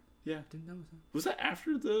 Sure. Yeah. Didn't notice that. Was that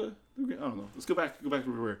after the? I don't know. Let's go back to where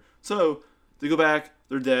we were. So they go back.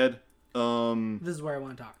 They're dead. This is where I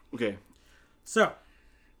want to talk. Okay. So,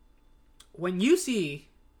 when you see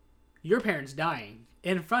your parents dying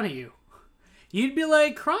in front of you, you'd be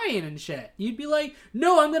like crying and shit. You'd be like,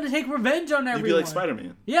 "No, I'm gonna take revenge on You'd everyone." be like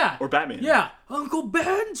Spider-Man. Yeah. Or Batman. Yeah. Uncle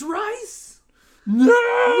Ben's rice. No. No,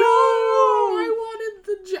 I wanted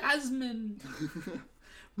the jasmine.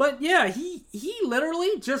 But yeah, he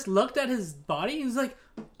literally just looked at his body and was like,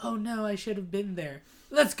 "Oh no, I should have been there.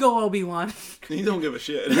 Let's go, Obi-Wan." You don't give a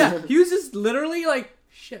shit. Yeah, he was just literally like,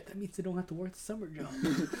 "Shit, that means I don't have to work the summer job."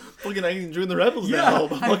 Fucking, I can join the rebels Yeah, now.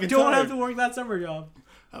 I'm I fucking don't tired. have to work that summer job.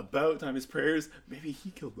 About time. His prayers. Maybe he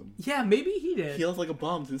killed them. Yeah, maybe he did. He left like a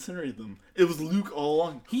bomb to incinerate them. It was Luke all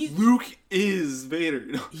along. He- Luke is Vader.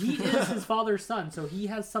 He is his father's son, so he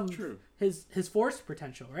has some True. his force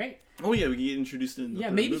potential, right? Oh yeah, we get introduced in. The Yeah,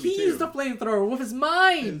 third maybe movie, he too. used the flamethrower with his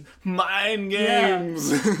mind. Mind Yeah.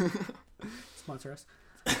 games. Sponsor us.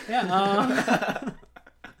 Yeah.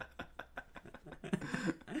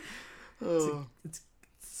 Oh. It's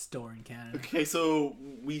still in Canada. Okay, so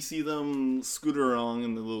we see them scooter along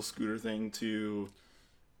in the little scooter thing to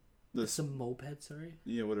this. Some moped, sorry.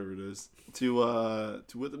 Yeah, whatever it is. To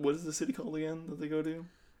what is the city called again that they go to?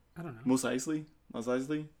 I don't know. Mos Eisley? Mos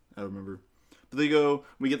Eisley? I don't remember. But they go.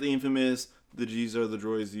 We get the infamous. The G's are the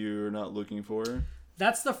droids you're not looking for.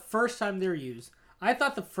 That's the first time they were used. I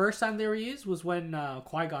thought the first time they were used was when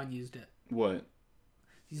Qui-Gon used it. What?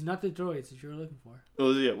 These not the droids that you were looking for.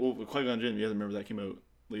 Oh yeah, well Qui-Gon Jinn. You have to remember that came out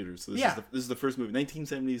later. So Yeah. this is the first movie,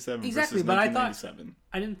 1977 Exactly, versus but I thought- 1997.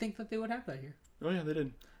 I didn't think that they would have that here. Oh yeah, they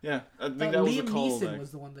did. Yeah, I think But that was a Liam callback. Neeson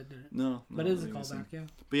was the one that did it. No, But it is a Liam Neeson. callback, yeah.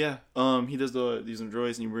 But yeah, he does these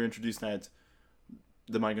droids, and we're introduced that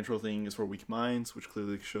the mind control thing is for weak minds, which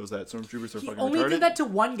clearly shows that stormtroopers are He fucking only retarded. did that to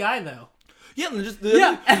one guy, though. Yeah, and just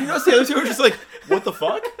Yeah. you know, the other two are just like, what the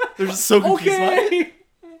fuck? They're just so confused by it. Okay.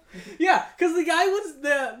 Yeah, because the guy was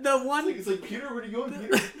the one. It's like Peter, where are you going,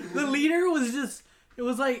 Peter? The leader was just. It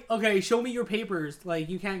was like, okay, show me your papers. Like,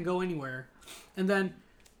 you can't go anywhere. And then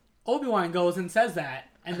Obi-Wan goes and says that.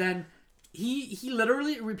 And then he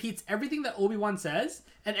literally repeats everything that Obi-Wan says.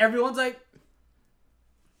 And everyone's like,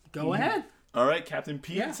 go ahead. All right, Captain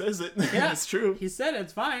Pete Yeah. says it. Yeah. It's true. He said it.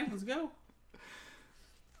 It's fine. Let's go.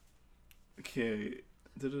 Okay.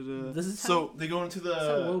 Da-da-da. This is so how- they go into That's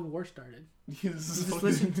how the. World War started. This You is just funny.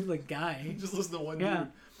 listen to the guy. Just listen to one Yeah.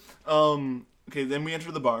 dude. Okay, then we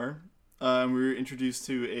enter the bar. We're introduced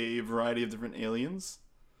to a variety of different aliens.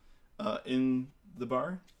 In the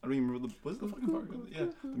bar, I don't even remember what's the fucking bar called? Yeah,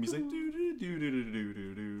 the music. Do do do do do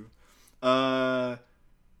do do.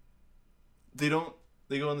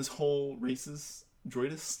 They go on this whole racist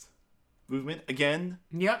droidist movement again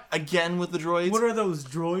Yep. with the droids. What are those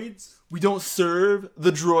droids? We don't serve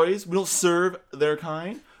the droids. We don't serve their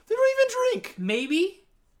kind. They don't even drink. Maybe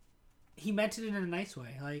he meant it in a nice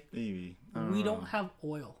way. Like, Maybe we don't have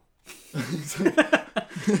oil.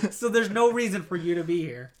 So there's no reason for you to be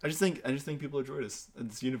here. I just think people are droidists in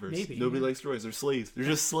this universe. Maybe, Nobody yeah. likes droids. They're slaves. They're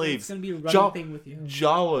just slaves. It's gonna be a running thing with you.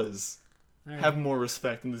 Jawas All right. have more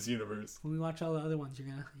respect in this universe. When we watch all the other ones,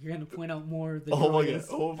 you're gonna point out more of the Oh my god! droids.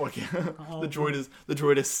 Oh my god! Oh. The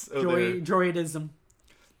droidists out there. Droidism.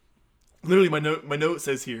 Literally, my note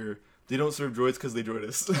says here, they don't serve droids because they droid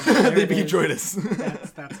us. There They it beat is. droid us.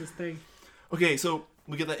 That's his thing. Okay, so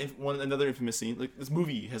we get that another infamous scene. Like, this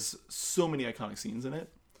movie has so many iconic scenes in it.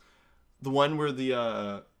 The one where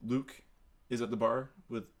the Luke is at the bar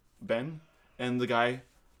with Ben, and the guy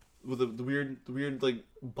with the weird like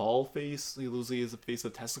ball face. He looks like he has a face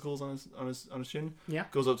of testicles on his chin. Yeah.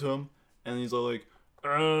 Goes up to him, and he's all like,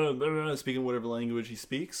 speaking whatever language he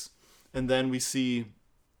speaks. And then we see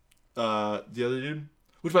the other dude.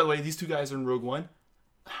 Which, by the way, these two guys are in Rogue One.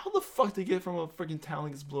 How the fuck they get from a freaking town that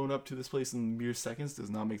gets blown up to this place in mere seconds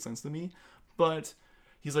does not make sense to me. But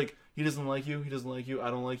he's like, he doesn't like you,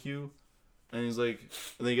 I don't like you. And he's like,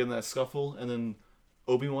 and they get in that scuffle, and then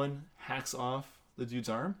Obi-Wan hacks off the dude's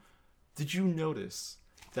arm. Did you notice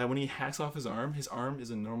that when he hacks off his arm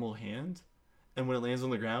is a normal hand, and when it lands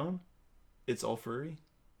on the ground, it's all furry?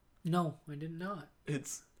 No, I did not.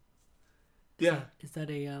 Is that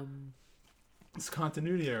a it's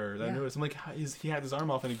continuity error that I Yeah. noticed. I'm like, he had his arm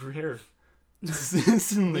off and he grew hair.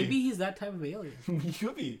 Instantly. Maybe he's that type of alien. He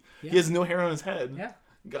could be. Yeah. He has no hair on his head. Yeah.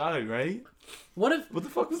 Got it, right? What the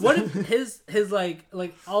fuck was What that? if his like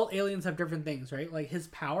all aliens have different things, right? Like his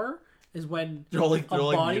power is when They're all like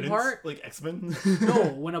body mutants, part like X-Men. no,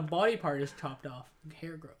 when a body part is chopped off,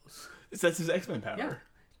 hair grows. That's his X-Men power. Yeah.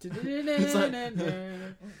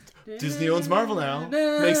 Disney owns Marvel now.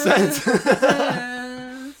 Makes sense.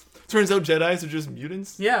 Turns out Jedis are just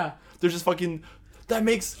mutants. Yeah. They're just fucking. That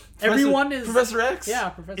makes Everyone is Professor X. Yeah,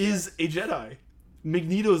 Professor is X. a Jedi.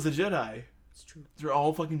 Magneto's a Jedi. It's true. They're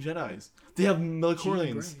all fucking Jedis. They have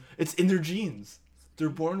midichlorians. Grey. It's in their genes. They're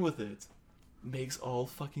born with it. Makes all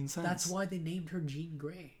fucking sense. That's why they named her Jean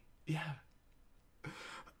Grey. Yeah.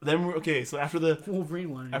 Then so after the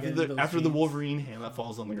Wolverine wanted after the Wolverine hand that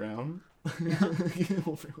falls on the ground.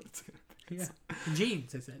 Wolverine wants it. Yeah.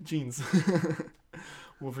 Jeans, I said. Jeans.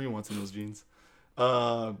 Wolverine wants in those jeans.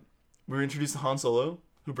 We're introduced to Han Solo,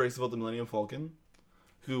 who breaks about the Millennium Falcon,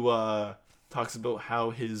 who talks about how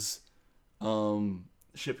his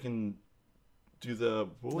ship can do the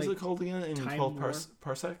what was it called again? In 12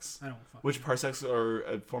 parsecs. I don't know. Which parsecs are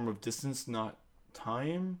a form of distance, not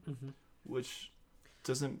time, Mm-hmm. which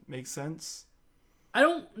doesn't make sense. I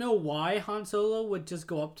don't know why Han Solo would just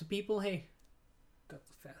go up to people. Hey, got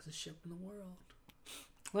the fastest ship in the world.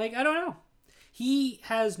 Like, I don't know. He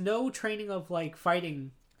has no training of like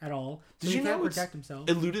fighting at all. So Did he you can't know protect himself.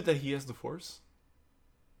 Alluded that he has the Force?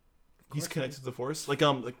 He's connected to the Force. Like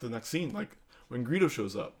the next scene, like when Greedo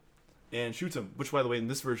shows up and shoots him. Which, by the way, in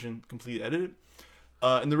this version, completely edited.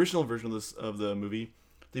 In the original version of the movie,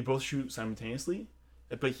 they both shoot simultaneously,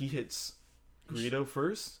 but he hits Greedo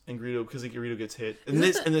first, and Greedo gets hit.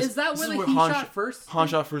 Is that where he shot first? Han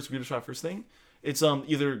shot first, Greedo shot first thing. It's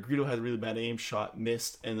either Greedo had really bad aim, shot,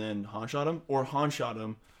 missed, and then Han shot him, or Han shot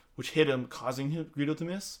him, which hit him, causing Greedo to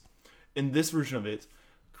miss. In this version of it,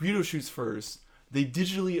 Greedo shoots first. They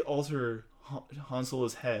digitally alter Han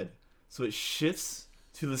Solo's head, so it shifts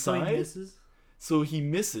to the side. He misses. So he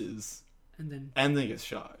misses, and then gets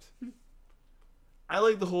shot. I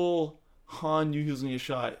like the whole Han knew he was going to get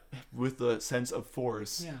shot with the sense of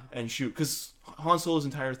force and shoot. Because Han Solo's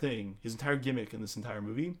entire thing, his entire gimmick in this entire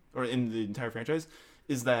movie, or in the entire franchise,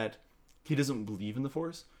 is that he doesn't believe in the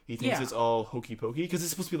force. He thinks it's all hokey pokey. Because it's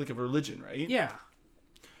supposed to be like a religion, right? Yeah.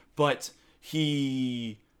 But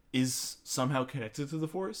he is somehow connected to the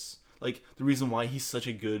force. Like, the reason why he's such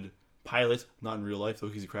a good pilot, not in real life though,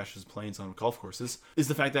 because he crashes planes on golf courses, is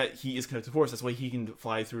the fact that he is connected to the force. That's why he can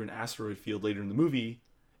fly through an asteroid field later in the movie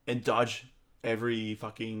and dodge every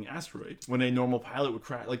fucking asteroid. When a normal pilot would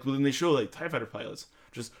crash, like when they show like TIE fighter pilots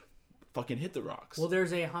just fucking hit the rocks. Well,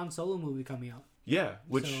 there's a Han Solo movie coming out. Yeah,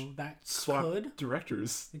 which so that swapped could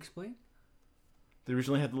directors. Explain. They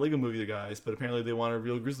originally had the Lego Movie guys, but apparently they want a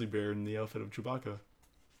real grizzly bear in the outfit of Chewbacca.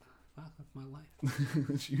 Wow, that's my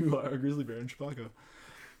life. You are a grizzly bear in Chewbacca.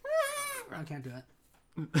 I can't do it.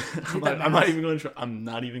 I'm not even going to try. I'm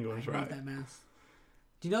not even going to try. I that mask.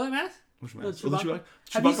 Do you know that mask? Which mask? Chewbacca. Chewbacca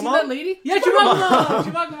Have you seen mom? that lady? Yeah, Chewbacca mom.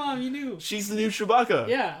 Chewbacca mom. You knew. She's the new Chewbacca.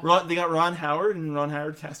 Yeah. They got Ron Howard, and Ron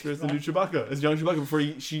Howard cast her as the new Chewbacca, as young Chewbacca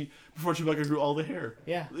before Chewbacca grew all the hair.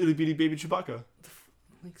 Yeah. Little bitty baby Chewbacca.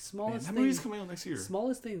 Like smallest. Man, that things, movie's coming out next year.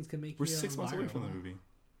 Smallest things can make. We're you 6 months away viral. from the movie.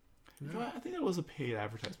 Yeah. You know what? I think that was a paid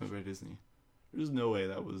advertisement by Disney. There's no way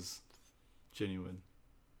that was genuine.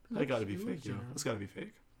 That got to be fake, yo. That's got to be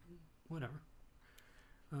fake. Whatever.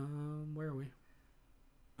 Where are we?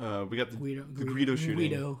 We got the Greedo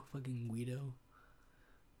shooting. Fucking Guido.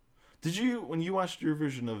 Did you, when you watched your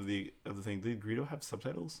version of the thing, did Greedo have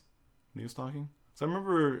subtitles when he was talking? So I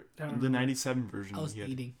remember the 97 version. I was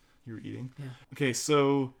eating. You were eating? Yeah. Okay,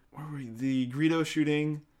 so where were we? The Greedo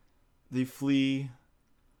shooting. they flee.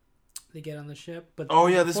 They get on the ship, but Oh,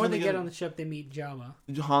 yeah, this is before when they they get get- on the ship, they meet Jabba.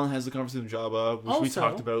 Han has the conversation with Jabba, which we Also,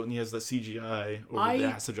 talked about, and he has that CGI over the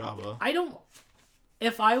ass of Jabba. I don't.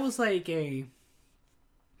 If I was like a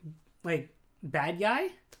bad guy,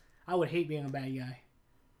 I would hate being a bad guy.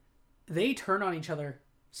 They turn on each other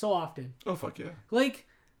so often. Oh, fuck yeah. Like,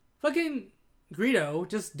 fucking Greedo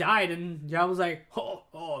just died, and Jabba's like,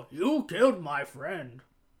 "Oh, you killed my friend.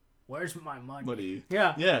 Where's my money?" Money.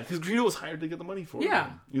 Yeah. Yeah, because Greedo was hired to get the money for Yeah.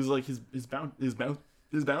 him. He was like his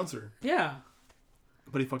bouncer. Yeah.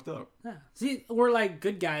 But he fucked up. Yeah. See, we're like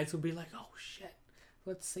good guys would be like, "Oh shit,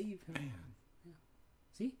 let's save him." Man. Yeah.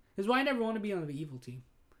 See, this is why I never want to be on the evil team.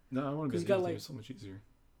 No, I want to be 'Cause on you the got, team. like- It's so much easier.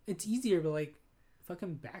 It's easier, but like,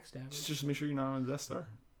 fucking backstab. Just make sure you're not on the Death Star.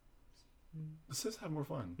 Let's just have more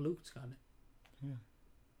fun. Luke's got it. Yeah.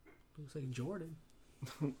 Looks like Jordan.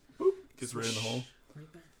 Boop. Gets right in the hole.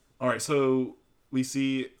 Right there. Alright, so we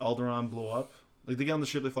see Alderaan blow up. Like, they get on the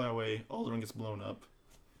ship, they fly away. Alderaan gets blown up.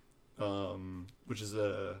 Which is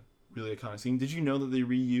a really iconic scene. Did you know that they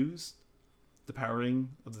reused the powering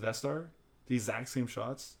of the Death Star? The exact same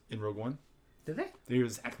shots in Rogue One? Did they? They're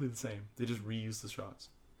exactly the same. They just reused the shots.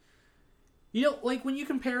 You know, like when you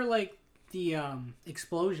compare like the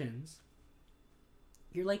explosions,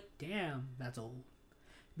 you're like, damn, that's old.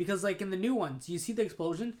 Because like in the new ones, you see the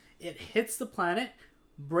explosion, it hits the planet,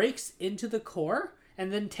 breaks into the core,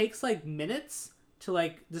 and then takes like minutes to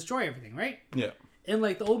like destroy everything, right? Yeah. In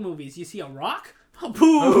like the old movies, you see a rock,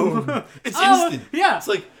 boom. It's Oh, instant. yeah. It's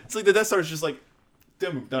like the Death Star is just like,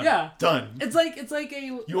 done. Yeah. Done. It's like a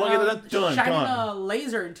You wanna get that done, shining gone. a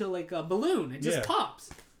laser into like a balloon. It just Yeah. pops.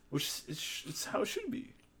 Which it's how it should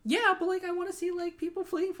be. Yeah, but like I want to see like people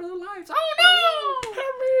fleeing for their lives. Oh no!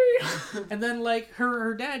 Help me! And then like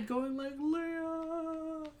her dad going like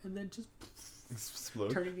Leia, and then just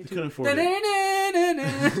Explode. turning You into. couldn't afford it.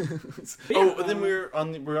 Oh, and then we're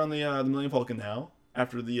on the Millennium Falcon now.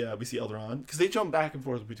 After the we see Alderaan, because they jump back and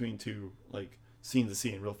forth between two like scene to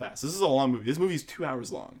scene real fast. This is a long movie. This movie's 2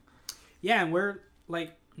 hours long. Yeah, and we're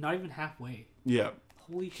like not even halfway. Yeah.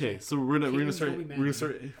 Holy Okay, shit! so we're gonna Caitlin's start gonna be we're mad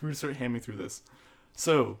gonna at start hamming through this.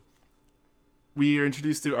 So we are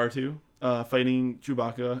introduced to R2 fighting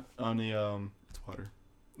Chewbacca on a it's water.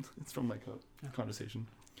 It's from my cup. Conversation.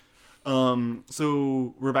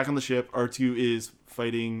 So we're back on the ship. R2 is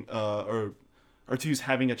fighting or R2's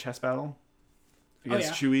having a chess battle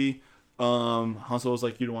against Chewie. Han Solo's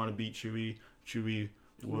like, you don't want to beat Chewie. Chewie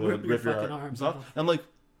would Rip your your fucking arms arms off. off. I'm like,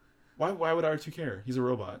 why would R2 care? He's a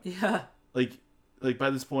robot. Yeah, Like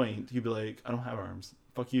by this point, he'd be like, I don't have arms.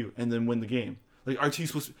 Fuck you. And then win the game. Like, isn't R2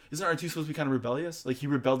 supposed to be kind of rebellious? Like, he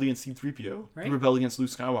rebelled against C-3PO. Right. He rebelled against Luke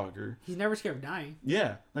Skywalker. he's never scared of dying.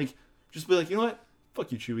 Yeah. Like, just be like, you know what?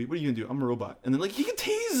 Fuck you, Chewie. What are you gonna do? I'm a robot. And then, like, he can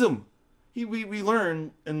tase him. We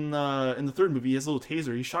learn in the third movie, he has a little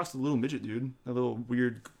taser. He shocks the little midget dude. That little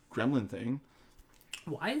weird gremlin thing.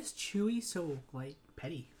 Why is Chewie so like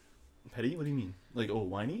petty? Petty? What do you mean? Like, oh,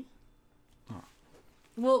 whiny?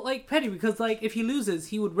 Well, like petty because like if he loses,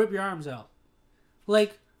 he would rip your arms out.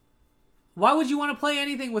 Like, why would you want to play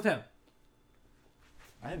anything with him?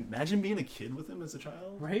 I imagine being a kid with him as a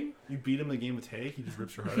child. Right? You beat him in a game of tag, he just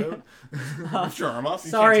rips your heart out. Rips your arm off.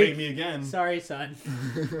 You Sorry. can't take me again. Sorry, son.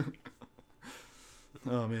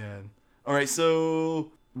 Oh man. All right,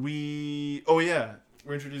 so we're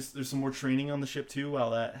introduced. There's some more training on the ship too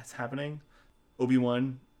while that's happening.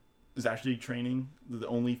 Obi-Wan is actually training. The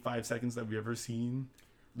only 5 seconds that we've ever seen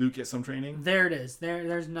Luke get some training. There it is.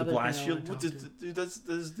 There's The another blast thing I shield. wanna talk to.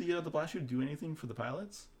 Does the blast shield do anything for the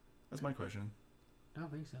pilots? That's my question. I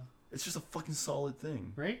don't think so. It's just a fucking solid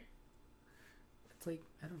thing. Right? It's like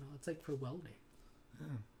I don't know. It's like for welding. Yeah.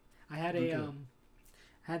 I had Okay.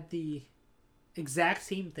 had the exact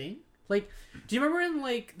same thing. Like, do you remember in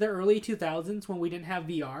like the early 2000s when we didn't have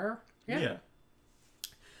VR? Yeah.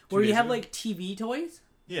 Where 2 you days have ago? like TV toys?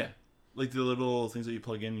 Yeah. Like the little things that you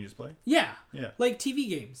plug in and you just play. Yeah. Yeah. Like TV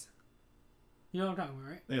games. You know what I'm talking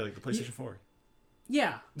about, right? Yeah, like the PlayStation 4.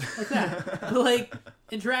 Yeah, like that. But like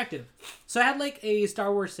interactive. So I had like a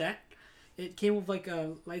Star Wars set. It came with like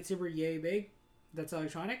a lightsaber yay big. That's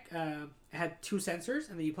electronic. It had 2 sensors,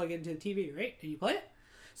 and then you plug it into the TV, right? And you play it.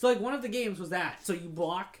 So like one of the games was that. So you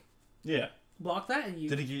block Yeah. that, and you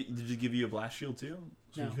Did it give you a blast shield too?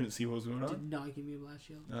 So No. you couldn't see what was going did on? not give me a blast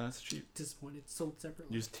shield. No, that's cheap. Disappointed. Sold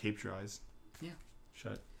separately. You just taped your eyes. Yeah.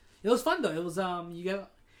 Shut. It was fun though. It was you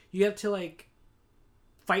get to like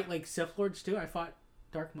fight like Sith Lords too. I fought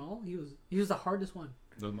Darth Maul. He was the hardest one.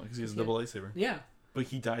 Because he has a Yeah. double lightsaber. Yeah. But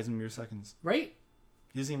he dies in mere seconds. Right?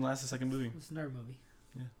 He doesn't even last a second movie. It's another movie.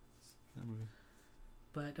 That movie.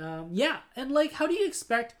 But yeah, and like, how do you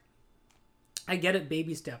expect? I get it,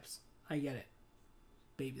 baby steps. I get it.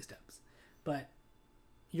 Baby steps. But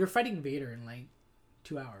you're fighting Vader in like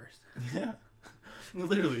 2 hours. Yeah.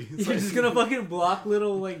 Literally. It's You're like, just gonna fucking block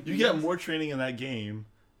little like. you get more training in that game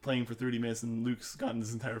playing for 30 minutes than Luke's gotten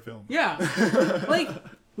this entire film. Yeah. Like,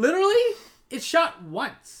 literally, it shot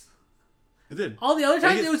once. It did. All the other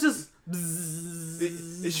times, it it was just.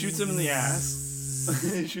 It shoots him in the ass.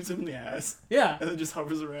 It shoots him in the ass. Yeah. And then just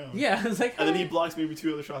hovers around. Yeah. It's like. And then he blocks maybe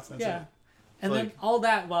 2 other shots. And that's Yeah. it. And Like- then all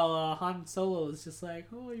that while Han Solo is just like,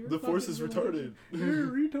 oh, you're The Force is retarded. You're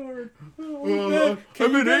a retard. Oh, man.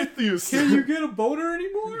 I'm an atheist. Can you get a boner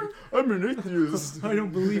anymore? I'm an atheist. I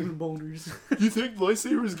don't believe in boners. You think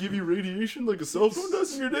lightsabers give you radiation like a cell phone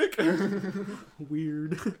does in your dick?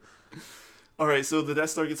 Weird. Alright, so the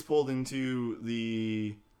Death Star gets pulled into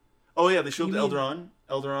the... Oh yeah, they show up You to mean- Eldaron.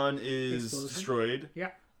 Eldaron is Explosion? destroyed.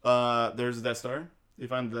 Yeah. There's a Death Star. They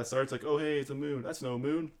find the Death Star. It's like, oh hey, it's a moon. That's no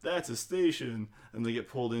moon. That's a station. And they get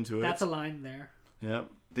pulled into it. That's a line there. Yep.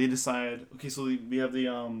 They decide. Okay, so we have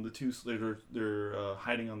the two. They're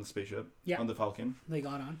hiding on the spaceship. Yeah. On the Falcon. They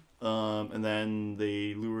got on. And then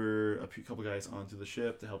they lure a couple guys onto the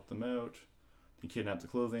ship to help them out. They kidnap the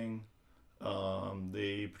clothing.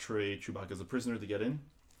 They portray Chewbacca as a prisoner to get in.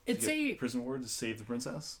 It's to get a prison ward to save the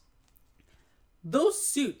princess. those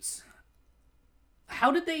suits.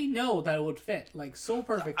 How did they know that it would fit like so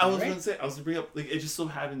perfectly? I was right? gonna say. I was gonna bring up. Like, it just so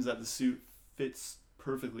happens that the suit fits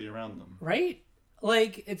perfectly around them. Right?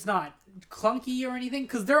 Like it's not clunky or anything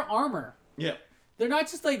because they're armor. Yeah. They're not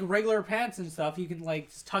just like regular pants and stuff. You can like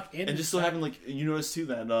just tuck in. And just so stuff. happened, like, you notice too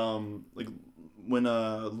that like when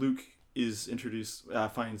Luke is introduced,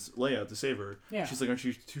 finds Leia to save her. Yeah. She's like, "Aren't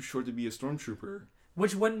you too short to be a stormtrooper?"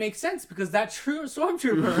 Which wouldn't make sense because that true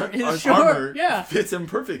stormtrooper Our is short. armor Yeah. fits him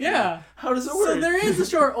perfectly. Yeah. How does it work? So there is a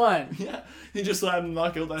short one. Yeah. He just so happened to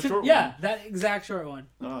knock out that short Yeah, that exact short one.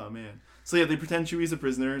 one. Oh man. So yeah, they pretend Chewie's a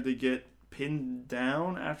prisoner. They get pinned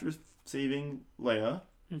down after saving Leia.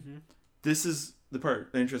 Mm-hmm. This is the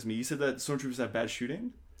part that interests me. You said that stormtroopers have bad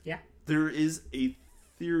shooting. Yeah. There is a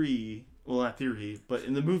theory. Well, not theory, but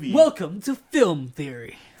in the movie, Welcome to film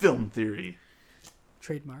theory. film theory.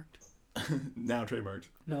 Trademarked. Now trademarked.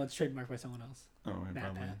 No, it's trademarked by someone else Oh, right, Matt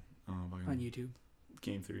probably. Pat. Oh, fucking on YouTube.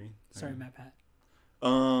 game theory. Sorry, Okay. Matt Pat.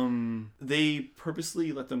 They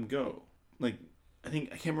purposely let them go. Like, I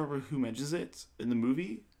can't remember who mentions it in the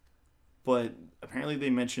movie, but apparently they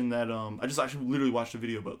mentioned that. I just actually literally watched a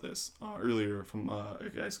video about this earlier from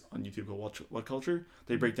guys on YouTube called What Culture.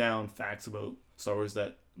 They break down facts about Star Wars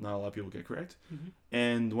that not a lot of people get correct,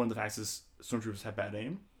 and one of the facts is stormtroopers have bad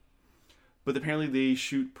aim. But apparently they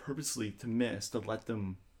shoot purposely to miss, to let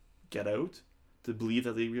them get out, to believe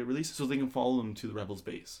that they get released, so they can follow them to the rebels'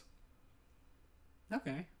 base.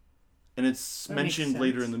 Okay. And it's That makes mentioned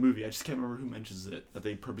later sense. in the movie. I just can't remember who mentions it, that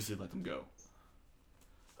they purposely let them go.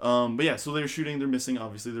 But yeah, so they're shooting, they're missing,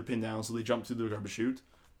 obviously, they're pinned down, so they jump to the garbage chute.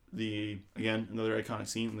 Again, another iconic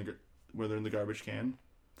scene where they're in the garbage can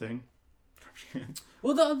thing. Garbage can.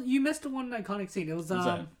 Well, you missed one iconic scene. It was What's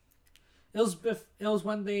that? it was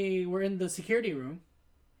when they were in the security room,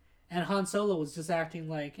 and Han Solo was just acting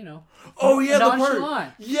like Oh yeah, the part.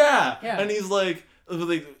 nonchalant. Yeah. Yeah. And he's like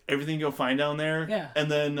everything you'll find down there. Yeah. And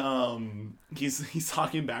then he's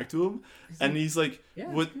talking back to him, and he's like, Yeah,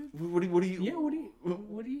 what do you Yeah.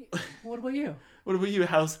 What about you? what about you?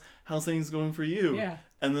 How's things going for you? Yeah.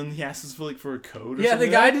 And then he asks us for a code. Or Yeah, something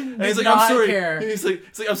the guy like that. didn't- And he's did like, I'm not sorry. care. And he's like,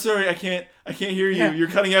 I'm sorry. I can't hear you. Yeah. You're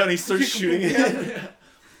cutting out. And he starts shooting it.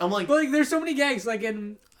 I'm like, But like, there's so many gags. Like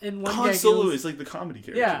in one Han gag, Solo it was, is like the comedy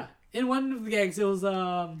character. yeah. In one of the gags, it was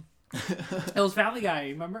Family Guy.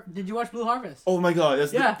 Remember? Did you watch Blue Harvest? Oh my god,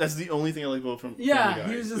 Yeah. that's the only thing I like about from Yeah, Family Guy.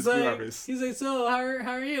 he was is just Blue like, Harvest. he's like, so how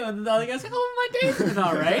are you? And the other guy's like, oh, my day's been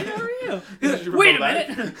all right. How are you? He's like, Did you wait a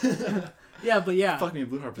remember minute. Yeah, but yeah, Fuck me,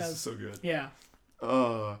 Blue Harvest That is was- so good. yeah,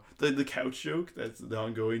 The couch joke, that's the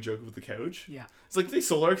ongoing joke with the couch. yeah, It's like they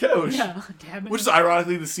stole our couch. yeah. Damn it. Which is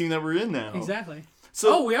ironically the scene that we're in now. Exactly.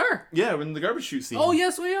 So Oh, we are. yeah, we're in the garbage chute scene. Oh,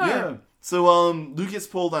 yes, we are. Yeah. So Luke gets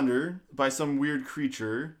pulled under by some weird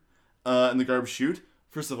creature in the garbage chute.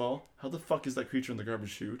 First of all, how the fuck is that creature in the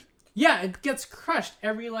garbage chute? Yeah, it gets crushed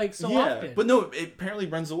every so often. But no, it apparently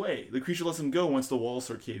runs away. The creature lets him go once the walls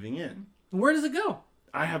start caving in. Where does it go?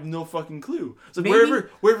 I have no fucking clue. So Maybe-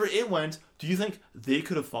 wherever it went, do you think they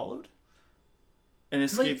could have followed and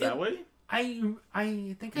escaped that way? I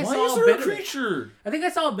think I Why saw is a there bit a of it. creature? I think I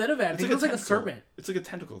saw a bit of it. I think it was like a tentacle. serpent. It's like a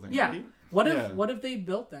tentacle thing. Yeah. Right? What if Yeah. what if they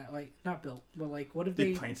built that? Like not built, but like what if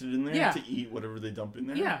They they? planted it in there Yeah. to eat whatever they dump in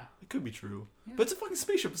there. Yeah. It could be true, Yeah. but it's a fucking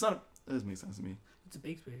spaceship. It's not. That doesn't make sense to me. It's a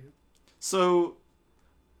big spaceship. So,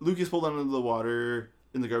 Luke is pulled under the water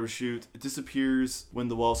in the garbage chute. It disappears when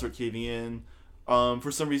the walls start caving in.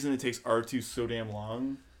 For some reason, it takes R2 so damn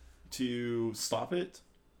long to stop it.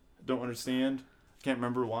 Don't understand. Can't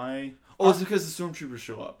remember why. Oh, it's because the stormtroopers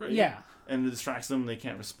show up, right? Yeah. And it distracts them. They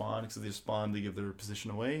can't respond because if they respond, they give their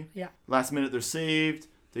position away. Yeah. Last minute, they're saved.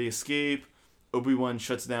 They escape. Obi-Wan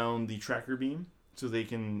shuts down the tracker beam so they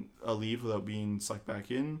can leave without being sucked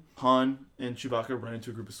back in. Han and Chewbacca run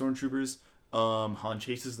into a group of stormtroopers. Han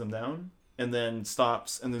chases them down and then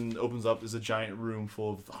stops and then opens up as a giant room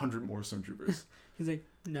full of 100 more stormtroopers. He's like,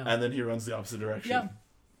 no. And then he runs the opposite direction. Yeah.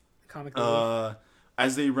 Comic relief.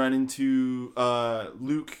 As they run into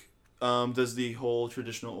Luke, does the whole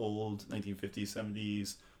traditional old 1950s,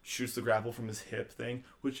 70s shoots the grapple from his hip thing,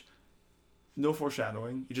 which no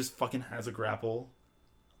foreshadowing. He just fucking has a grapple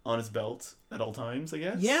on his belt at all times, I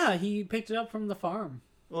guess. Yeah, he picked it up from the farm.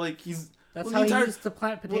 Well, like That's well, how the he used to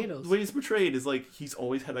plant potatoes. The way he's portrayed is like he's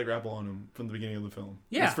always had that grapple on him from the beginning of the film.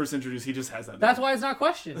 Yeah. When he's first introduced, he just has that. That's why it's not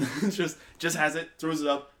questioned. It's just has it, throws it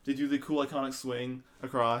up. They do the cool iconic swing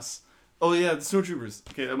across. Oh yeah, the snowtroopers.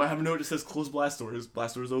 Okay, I might have a note that says close blast doors.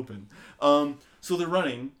 Blast doors open. So they're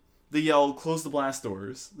running. They yell, close the blast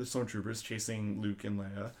doors. The stormtroopers chasing Luke and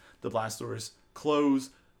Leia. The blast doors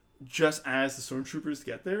close just as the stormtroopers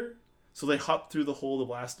get there. So they hop through the hole of the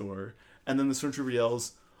blast door, and then the stormtrooper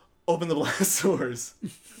yells, open the blast doors.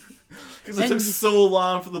 Because it took so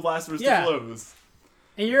long for the blast doors to close.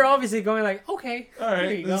 And you're obviously going like, okay, all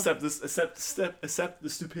right, accept the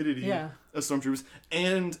stupidity of stormtroopers.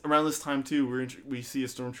 And around this time too, we see a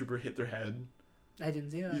stormtrooper hit their head. I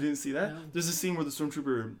didn't see that. You didn't see that? No. There's a scene where the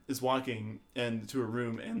stormtrooper is walking to a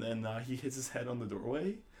room, and then he hits his head on the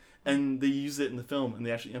doorway, and they use it in the film, and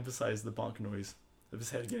they actually emphasize the bonk noise of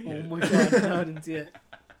his head getting hit. Oh my god, no, I didn't see it.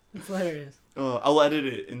 It's hilarious. I'll edit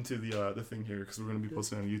it into the thing here because we're going to be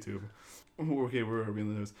posting on YouTube. Okay, where are we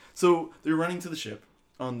in the news? So they're running to the ship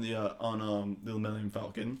on the Millennium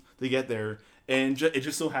Falcon. They get there, and it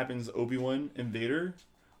just so happens Obi-Wan and Vader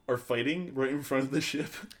are fighting right in front of the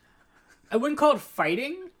ship. I wouldn't call it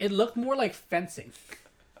fighting. It looked more like fencing.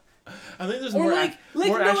 I think there's more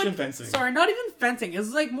action fencing. Sorry, not even fencing.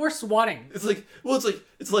 It's like more swatting. It's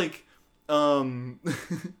like Obi-Wan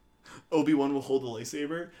will hold the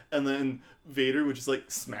lightsaber, and then Vader would just like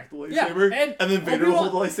smack the lightsaber, and then Vader will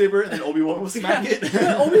hold the lightsaber, and then Obi-Wan will smack it.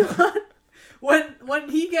 Obi-Wan, when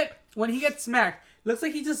he gets smacked, looks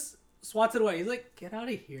like he just swats it away. He's like, get out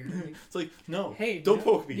of here. Like, it's like, no, hey, don't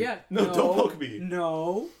poke me. Yeah, no, don't poke me.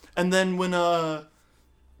 No. And then when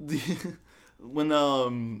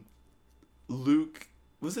Luke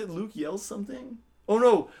yells something? Oh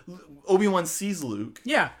no, Obi-Wan sees Luke.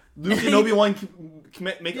 Yeah. Luke and Obi-Wan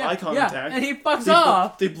make eye contact. Yeah, and he fucks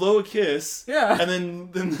off. They blow a kiss. Yeah.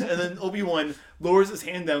 And then Obi-Wan lowers his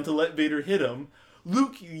hand down to let Vader hit him.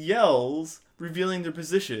 Luke yells, revealing their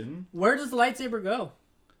position. Where does the lightsaber go?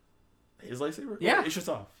 His lightsaber? Yeah. Oh, it shuts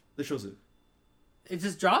off. It shows it. It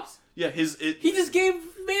just drops? Yeah, He just gave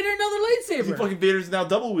Vader another lightsaber. Fucking Vader's now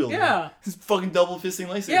double wielding. Yeah. He's fucking double fisting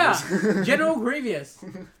lightsabers. Yeah. General Grievous.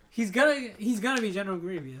 He's gonna be General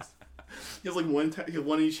Grievous. He has like one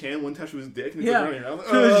in each hand, one touch with his dick, and he's Yeah. like running around. Like,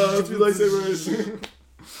 oh, 2 lightsabers.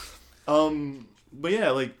 But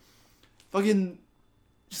yeah, like, fucking,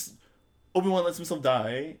 just Obi-Wan lets himself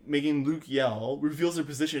die, making Luke yell, reveals their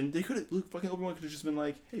position. Obi-Wan could have just been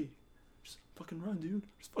like, hey, just fucking run, dude.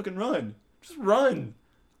 Just fucking run. Just run.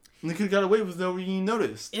 And they could have got away with no being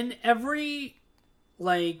noticed. In every,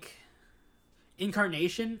 like,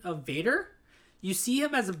 incarnation of Vader, you see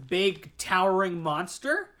him as a big, towering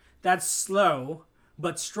monster that's slow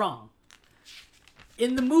but strong.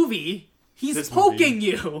 In the movie, he's poking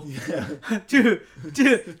you. Yeah. to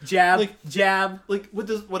jab. Like,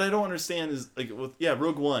 what I don't understand is, like,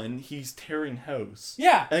 Rogue One, he's tearing house.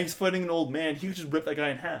 Yeah. And he's fighting an old man. He could just rip that guy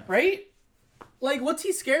in half. Right? Like, what's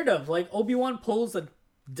he scared of? Like, Obi-Wan pulls a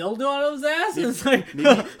dildo out of his ass? And it's like,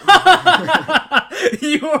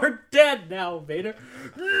 you're dead now, Vader.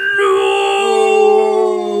 No!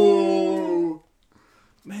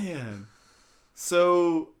 Man.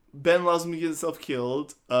 So, Ben allows him to get himself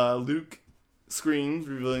killed. Luke screams,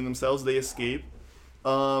 revealing themselves. They escape.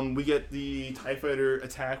 We get the TIE Fighter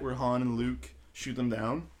attack where Han and Luke shoot them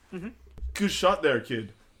down. Mm-hmm. Good shot there,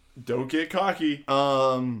 kid. Don't get cocky.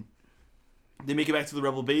 They make it back to the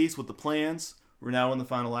Rebel base with the plans. We're now in the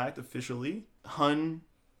final act, officially. Han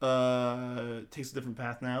takes a different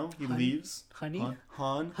path now. He leaves. Han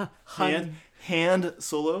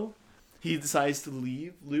Solo. He decides to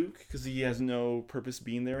leave Luke because he has no purpose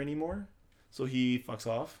being there anymore. So he fucks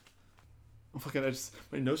off. Oh, fucking,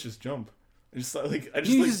 my notes just jump. I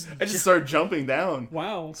just started jumping down.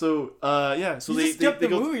 Wow. So so You they just skipped they the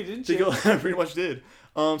go movie, didn't they you? go I pretty much did.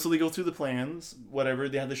 So they go through the plans, whatever.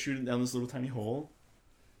 They have to shoot it down this little tiny hole,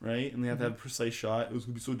 right? And they have to have a precise shot. It was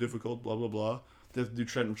gonna be so difficult. Blah blah blah. They have to do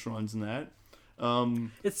trench runs and that.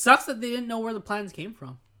 It sucks that they didn't know where the plans came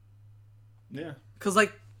from. Yeah. Cause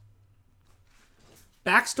like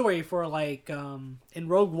backstory for like in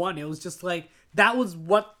Rogue One, it was just like that was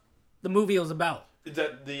what the movie was about.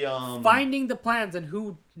 That the Finding the plans and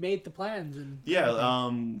who made the plans and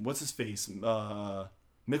everything. what's his face?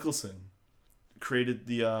 Mickelson created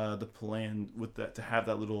the plan with that to have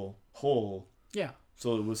that little hole. Yeah.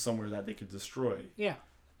 So it was somewhere that they could destroy. Yeah.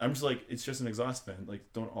 I'm just like, it's just an exhaust vent. Like,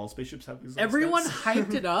 don't all spaceships have exhaust Everyone vents?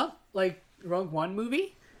 hyped it up like Rogue One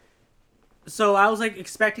movie. So I was like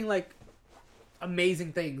expecting like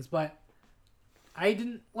amazing things, but I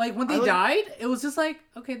didn't like when they died. It was just like,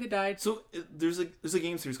 okay, they died. So there's a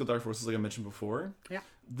game series called Dark Forces, like I mentioned before. Yeah.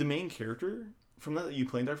 The main character from that you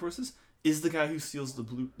play in Dark Forces is the guy who steals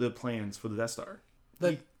the plans for the Death Star.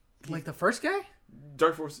 Like the first guy,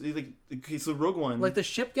 Dark Forces. Okay, so Rogue One. like the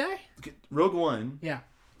ship guy. Okay, Rogue One. Yeah.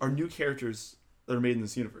 Are new characters that are made in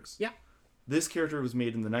this universe. Yeah. This character was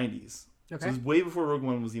made in the 90s. Okay. So it was way before Rogue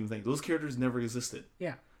One was even a thing. Those characters never existed.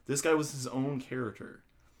 Yeah. This guy was his own character.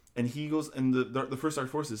 And he goes, and the first Dark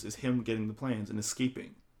Forces is him getting the plans and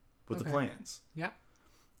escaping with the plans. Yeah.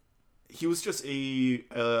 He was just a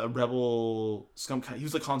rebel scum. He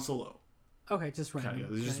was like Han Solo. Okay, just random.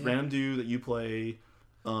 He's just random dude that you play.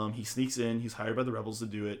 He sneaks in. He's hired by the rebels to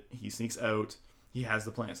do it. He sneaks out. He has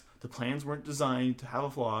the plans. The plans weren't designed to have a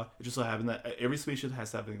flaw. It just so happened that every spaceship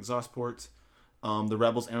has to have an exhaust port. The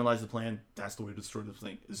rebels analyze the plan. That's the way to destroy the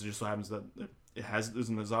thing. It just so happens that there's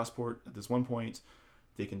an exhaust port at this one point.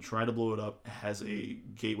 They can try to blow it up. It has a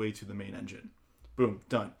gateway to the main engine. Boom,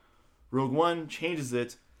 done. Rogue One changes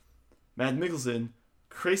it. Matt Mikkelsen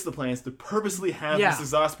creates the plans to purposely have this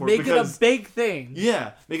exhaust port. Make it a big thing.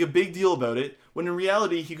 Yeah, make a big deal about it. When in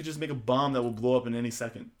reality, he could just make a bomb that will blow up in any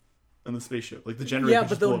second on the spaceship. Like the generator. Yeah, could but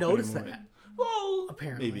just they'll blow up notice any that. moment. Well,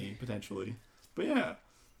 Apparently. maybe, potentially. But yeah.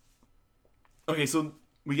 Okay, so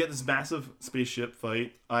we get this massive spaceship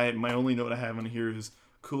fight. My only note I have on here is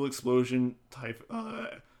cool explosion type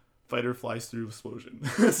fighter flies through explosion.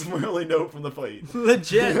 That's my only note from the fight.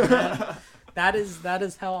 Legit. Man. That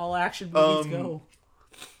is how all action movies go.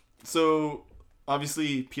 So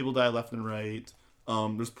obviously people die left and right.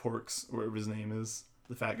 There's Porks, or whatever his name is,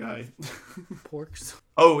 the fat guy. Porks.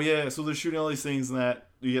 Oh yeah, so they're shooting all these things, and that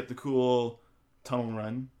you get the cool tunnel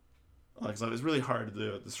run. Because it's really hard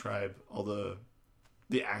to describe all the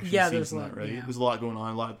action scenes in that, right? Yeah. There's a lot going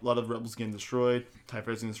on. A lot of rebels getting destroyed. TIE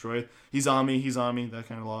fighters getting destroyed. He's on me. That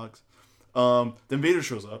kind of logs. Then Vader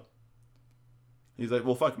shows up. He's like,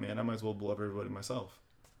 well, fuck, man. I might as well blow up everybody myself,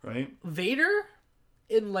 right? Vader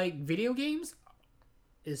in like video games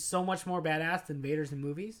is so much more badass than Vader's in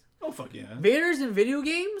movies. Oh fuck yeah. Vader's in video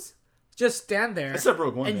games just stand there Except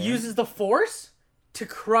Rogue One, and man. uses the Force to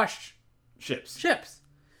crush ships. Yeah.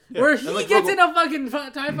 Where he like gets in a fucking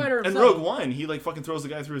TIE fighter himself. And Rogue One, he like fucking throws the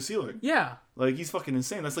guy through a ceiling. Yeah. Like he's fucking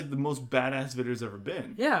insane. That's like the most badass Vader's ever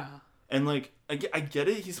been. Yeah. And like I get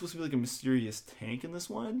it. He's supposed to be like a mysterious tank in this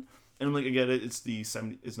one. And like I get it. It's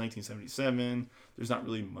 1977. There's not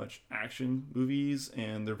really much action movies,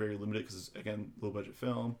 and they're very limited because it's, again, low budget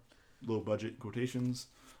film, low budget quotations.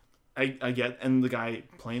 I get, and the guy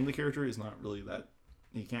playing the character is not really that.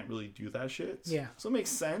 He can't really do that shit. Yeah. So it makes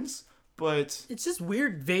sense. But it's just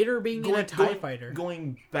weird Vader being in a TIE fighter.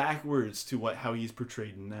 Going backwards to how he's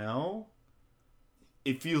portrayed now,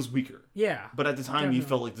 it feels weaker. Yeah. But at the time, definitely. he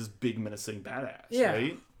felt like this big menacing badass, Yeah.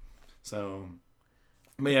 right? So,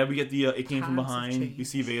 but yeah, we get the it came from Times have behind. changed. You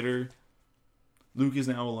see Vader. Luke is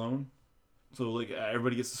now alone. So like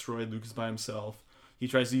everybody gets destroyed. Luke is by himself. He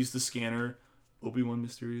tries to use the scanner. Obi-Wan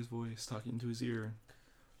mysterious voice talking into his ear.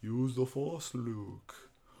 Use the Force, Luke.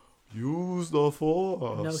 Use the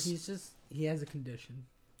Force. No, he has a condition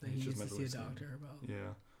that he He's needs just to see a mentally doctor about.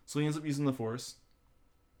 Yeah. So he ends up using the Force.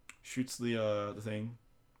 Shoots the thing.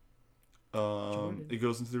 It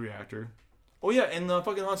goes into the reactor. Oh yeah, and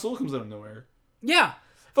fucking Han Solo comes out of nowhere. Yeah.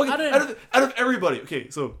 Fucking out of everybody. Okay,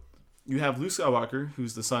 so you have Luke Skywalker,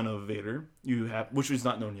 who's the son of Vader. You have, which is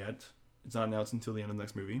not known yet. It's not announced until the end of the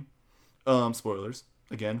next movie. Spoilers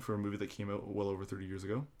again for a movie that came out well over 30 years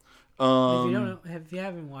ago. If you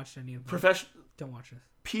haven't watched any of them, don't watch this.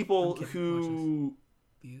 People who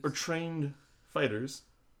are trained fighters,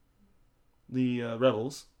 the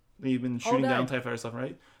rebels, they've been shooting down TIE fighter stuff,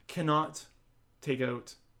 right? Cannot take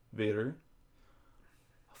out Vader.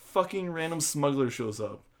 Fucking random smuggler shows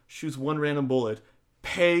up, shoots one random bullet,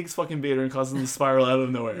 pegs fucking Vader, and causes him to spiral out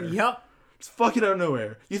of nowhere. Yep. It's fucking out of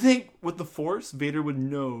nowhere. You think with the Force, Vader would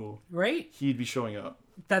know Right? he'd be showing up.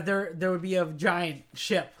 That there would be a giant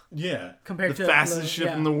ship. Yeah. Compared the to fastest the- ship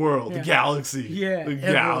yeah. in the world. Yeah. The galaxy. Yeah, The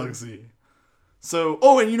everyone. galaxy. So,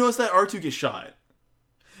 oh, and you notice that R2 gets shot.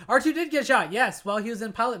 R2 did get shot, yes, while he was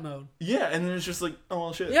in pilot mode. Yeah, and then it's just like, oh,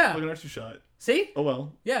 well, shit. Yeah. Look at R2 shot. See? Oh,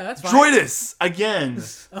 well. Yeah, that's fine. Droidus! Again!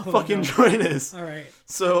 Oh, Fucking no. Droidus. All right.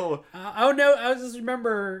 So, Oh no! I just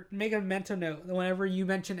remember make a mental note that whenever you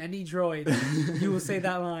mention any droid, you will say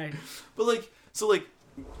that line. but like, so like,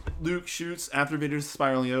 Luke shoots after Vader's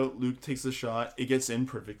spiraling out. Luke takes the shot. It gets in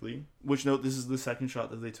perfectly. Which note, this is the second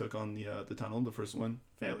shot that they took on the tunnel. The first one,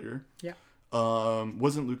 failure. Yeah.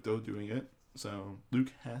 Wasn't Luke though doing it? So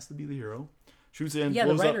Luke has to be the hero. Shoots in. Yeah, the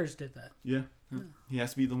blows up. writers did that. Yeah. He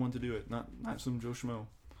has to be the one to do it, not some Joe Schmo.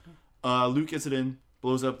 Luke gets it in,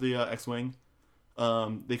 blows up the X-wing.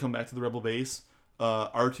 They come back to the Rebel base.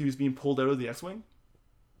 R2 is being pulled out of the X-wing.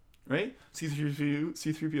 Right?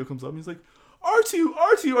 C-3PO comes up and he's like,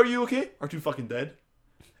 R2, are you okay? R2 fucking dead.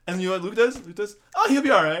 And you know what Luke does? Oh, he'll be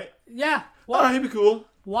alright. Yeah. Oh, he'll be cool.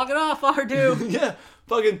 Walk it off, R2. Yeah.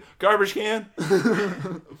 Fucking garbage can.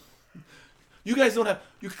 You guys don't have...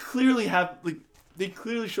 You clearly have... like. They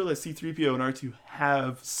clearly show that C-3PO and R2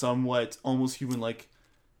 have somewhat almost human-like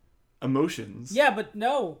emotions. Yeah, but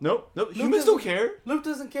no. Nope. Humans don't care. Luke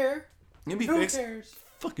doesn't care. It'll be Who fixed. cares?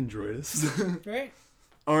 Fucking Droidus. Right?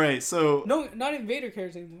 Alright, so... No, not even Vader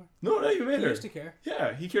cares anymore. No, not even He Vader. used to care.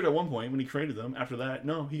 Yeah, he cared at one point when he created them. After that,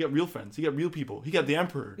 no. He got real friends. He got real people. He got the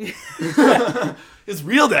Emperor. His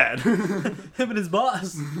real dad. Him and his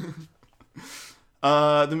boss.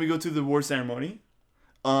 Then we go to the war ceremony.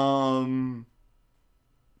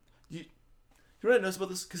 You know what I noticed about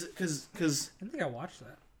this? Because I think I watched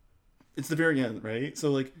that. it's the very end, right?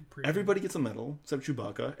 So, like, Pretty everybody gets a medal except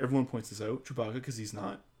Chewbacca. Everyone points this out. Chewbacca, because he's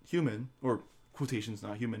not human, or quotations,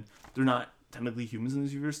 not human. They're not technically humans in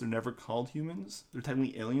this universe. They're never called humans. They're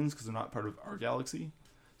technically aliens because they're not part of our galaxy.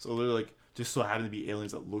 So they're, like, just so happen to be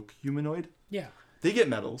aliens that look humanoid. Yeah. They get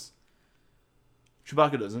medals.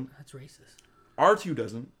 Chewbacca doesn't. That's racist. R2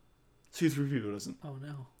 doesn't. C-3PO doesn't. Oh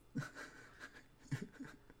no.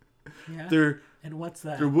 Yeah. And what's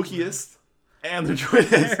that? They're Wookieist and they're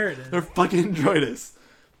Droidus. There it is. They're fucking Droidus.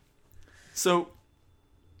 So,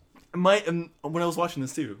 when I was watching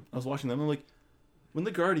this too, I was watching them. I'm like, when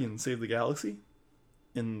the Guardians saved the galaxy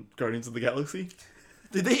in Guardians of the Galaxy,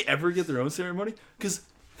 did they ever get their own ceremony? Because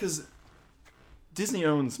Disney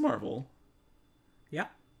owns Marvel. Yeah.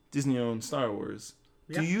 Disney owns Star Wars.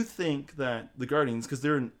 Yeah. Do you think that the Guardians, because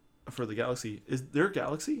they're for the galaxy, is their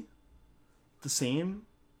galaxy the same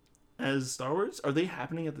as Star Wars? Are they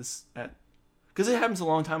happening because it happens a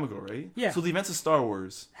long time ago, right? Yeah. So the events of Star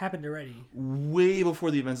Wars Happened already. way before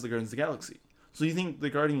the events of the Guardians of the Galaxy. So you think the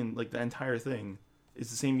Guardian, like the entire thing, is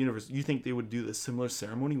the same universe? You think they would do the similar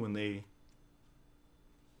ceremony when they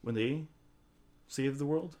save the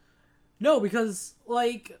world? No, because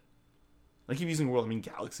like I keep using world, I mean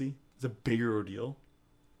galaxy. It's a bigger ordeal.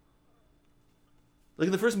 Like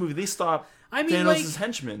in the first movie, they stop Thanos' like,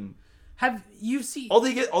 henchmen. have you seen? All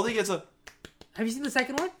they get's a Have you seen the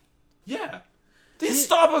second one? yeah. They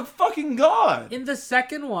stop a fucking god. In the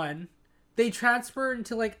second one, they transfer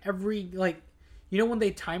into like every when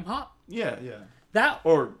they time hop Yeah. that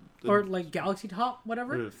Or like galaxy hop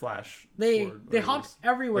whatever. Flash. They or hopped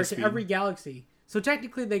everywhere Lightspeed. to every galaxy. So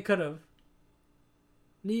technically they could have.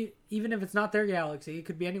 Even if it's not their galaxy, it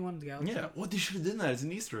could be anyone's galaxy. Yeah. What they should have done that as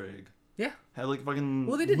an Easter egg. Yeah. Had like fucking.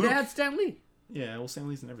 Well, they did. Luke. They had Stan Lee. Yeah. Well, Stan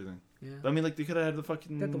Lee's and everything. Yeah. But I mean, like they could have had the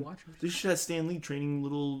fucking. They had the Watchers. They should have Stan Lee training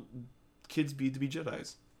little kids to be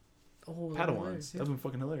Jedis. Oh, Padawans. yeah. That'd been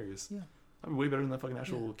fucking hilarious. Yeah. That'd be way better than that fucking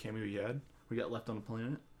actual cameo he had. We got left on the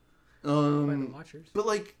planet. By the Watchers. But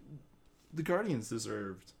like, the Guardians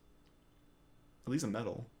deserved at least a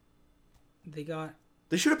medal. They got.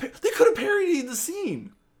 They should have. They could have parodied the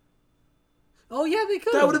scene. Oh yeah, they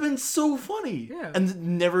could. That would have been so funny. Yeah. And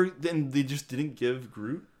then they just didn't give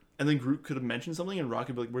Groot. And then Groot could have mentioned something, and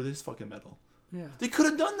Rocket would be like, "Where's his fucking medal?" Yeah. They could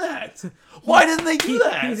have done that. Why didn't they do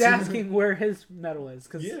that? He's asking where his medal is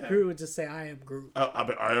because Yeah. Groot would just say, "I am Groot."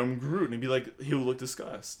 I am Groot, and he'd be like, he would look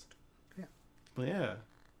disgust. Yeah. But yeah.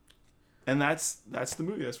 And that's the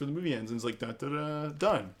movie. That's where the movie ends. And it's like, done.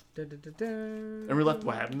 Da, da, da, da. And we're left,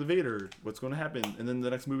 what happened to Vader? What's going to happen? And then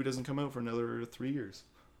the next movie doesn't come out for another 3 years.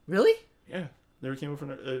 Really? Yeah. Never came out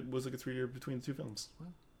for it was like a 3 year between the two films. Wow.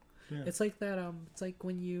 Yeah. It's like that. It's like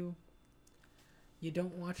when you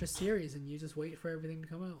don't watch a series and you just wait for everything to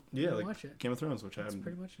come out. Yeah, You like watch it. Game of Thrones, which That's I'm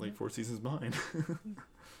pretty much like it. 4 seasons behind. Yeah.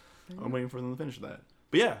 I'm waiting for them to finish that.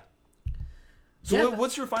 But yeah. So Yeah,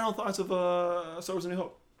 what's your final thoughts of Star Wars: A New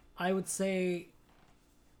Hope? I would say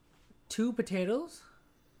 2 potatoes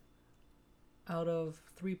out of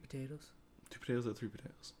 3 potatoes. 2 potatoes out of 3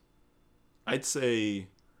 potatoes. I'd say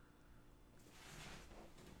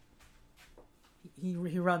He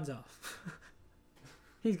runs off.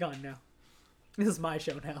 He's gone now. This is my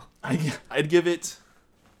show now. I'd give it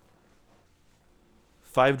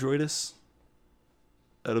 5 droidus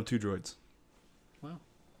out of 2 droids. Wow.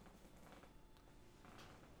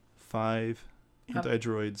 5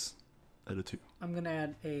 anti-droids out of 2. I'm going to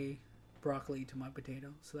add a broccoli to my potato.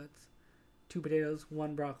 So that's 2 potatoes,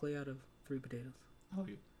 1 broccoli out of 3 potatoes. I like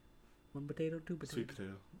it. 1 potato, 2 potatoes. Sweet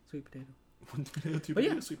potato. Sweet potato. 1 potato, 2 But yeah.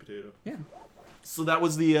 potato, sweet potato. Yeah. So that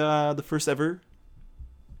was the first ever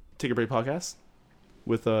Take a Break podcast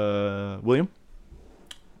with William.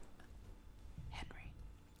 Henry.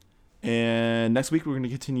 And next week we're going to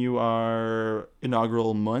continue our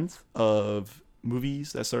inaugural month of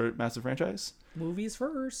movies that start massive franchise. Movies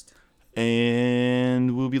first.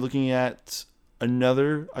 And we'll be looking at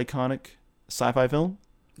another iconic sci-fi film,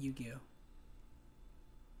 Yu-Gi-Oh!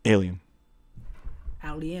 Alien.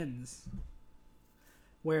 Aliens.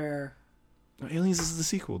 Where... No, Aliens is the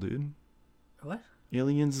sequel, dude. What?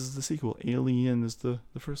 Aliens is the sequel. Alien is the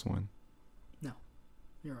first one. No.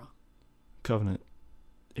 You're wrong. Covenant.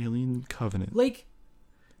 Alien Covenant. Like,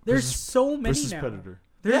 there's Versus- so many versus now. Predator.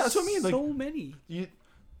 There's Yeah, that's what I mean, like- so many.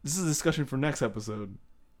 This is a discussion for next episode.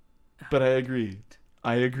 But I agree.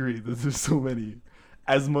 that there's so many.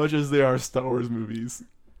 As much as there are Star Wars movies.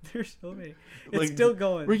 There's so many. It's Like, still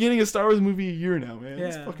going. We're getting a Star Wars movie a year now, man.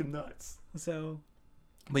 It's Yeah. fucking nuts. So,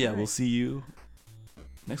 But yeah, Alright. we'll see you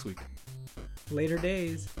next week. later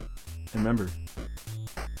days. And remember,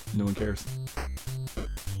 no one cares.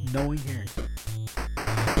 No one cares.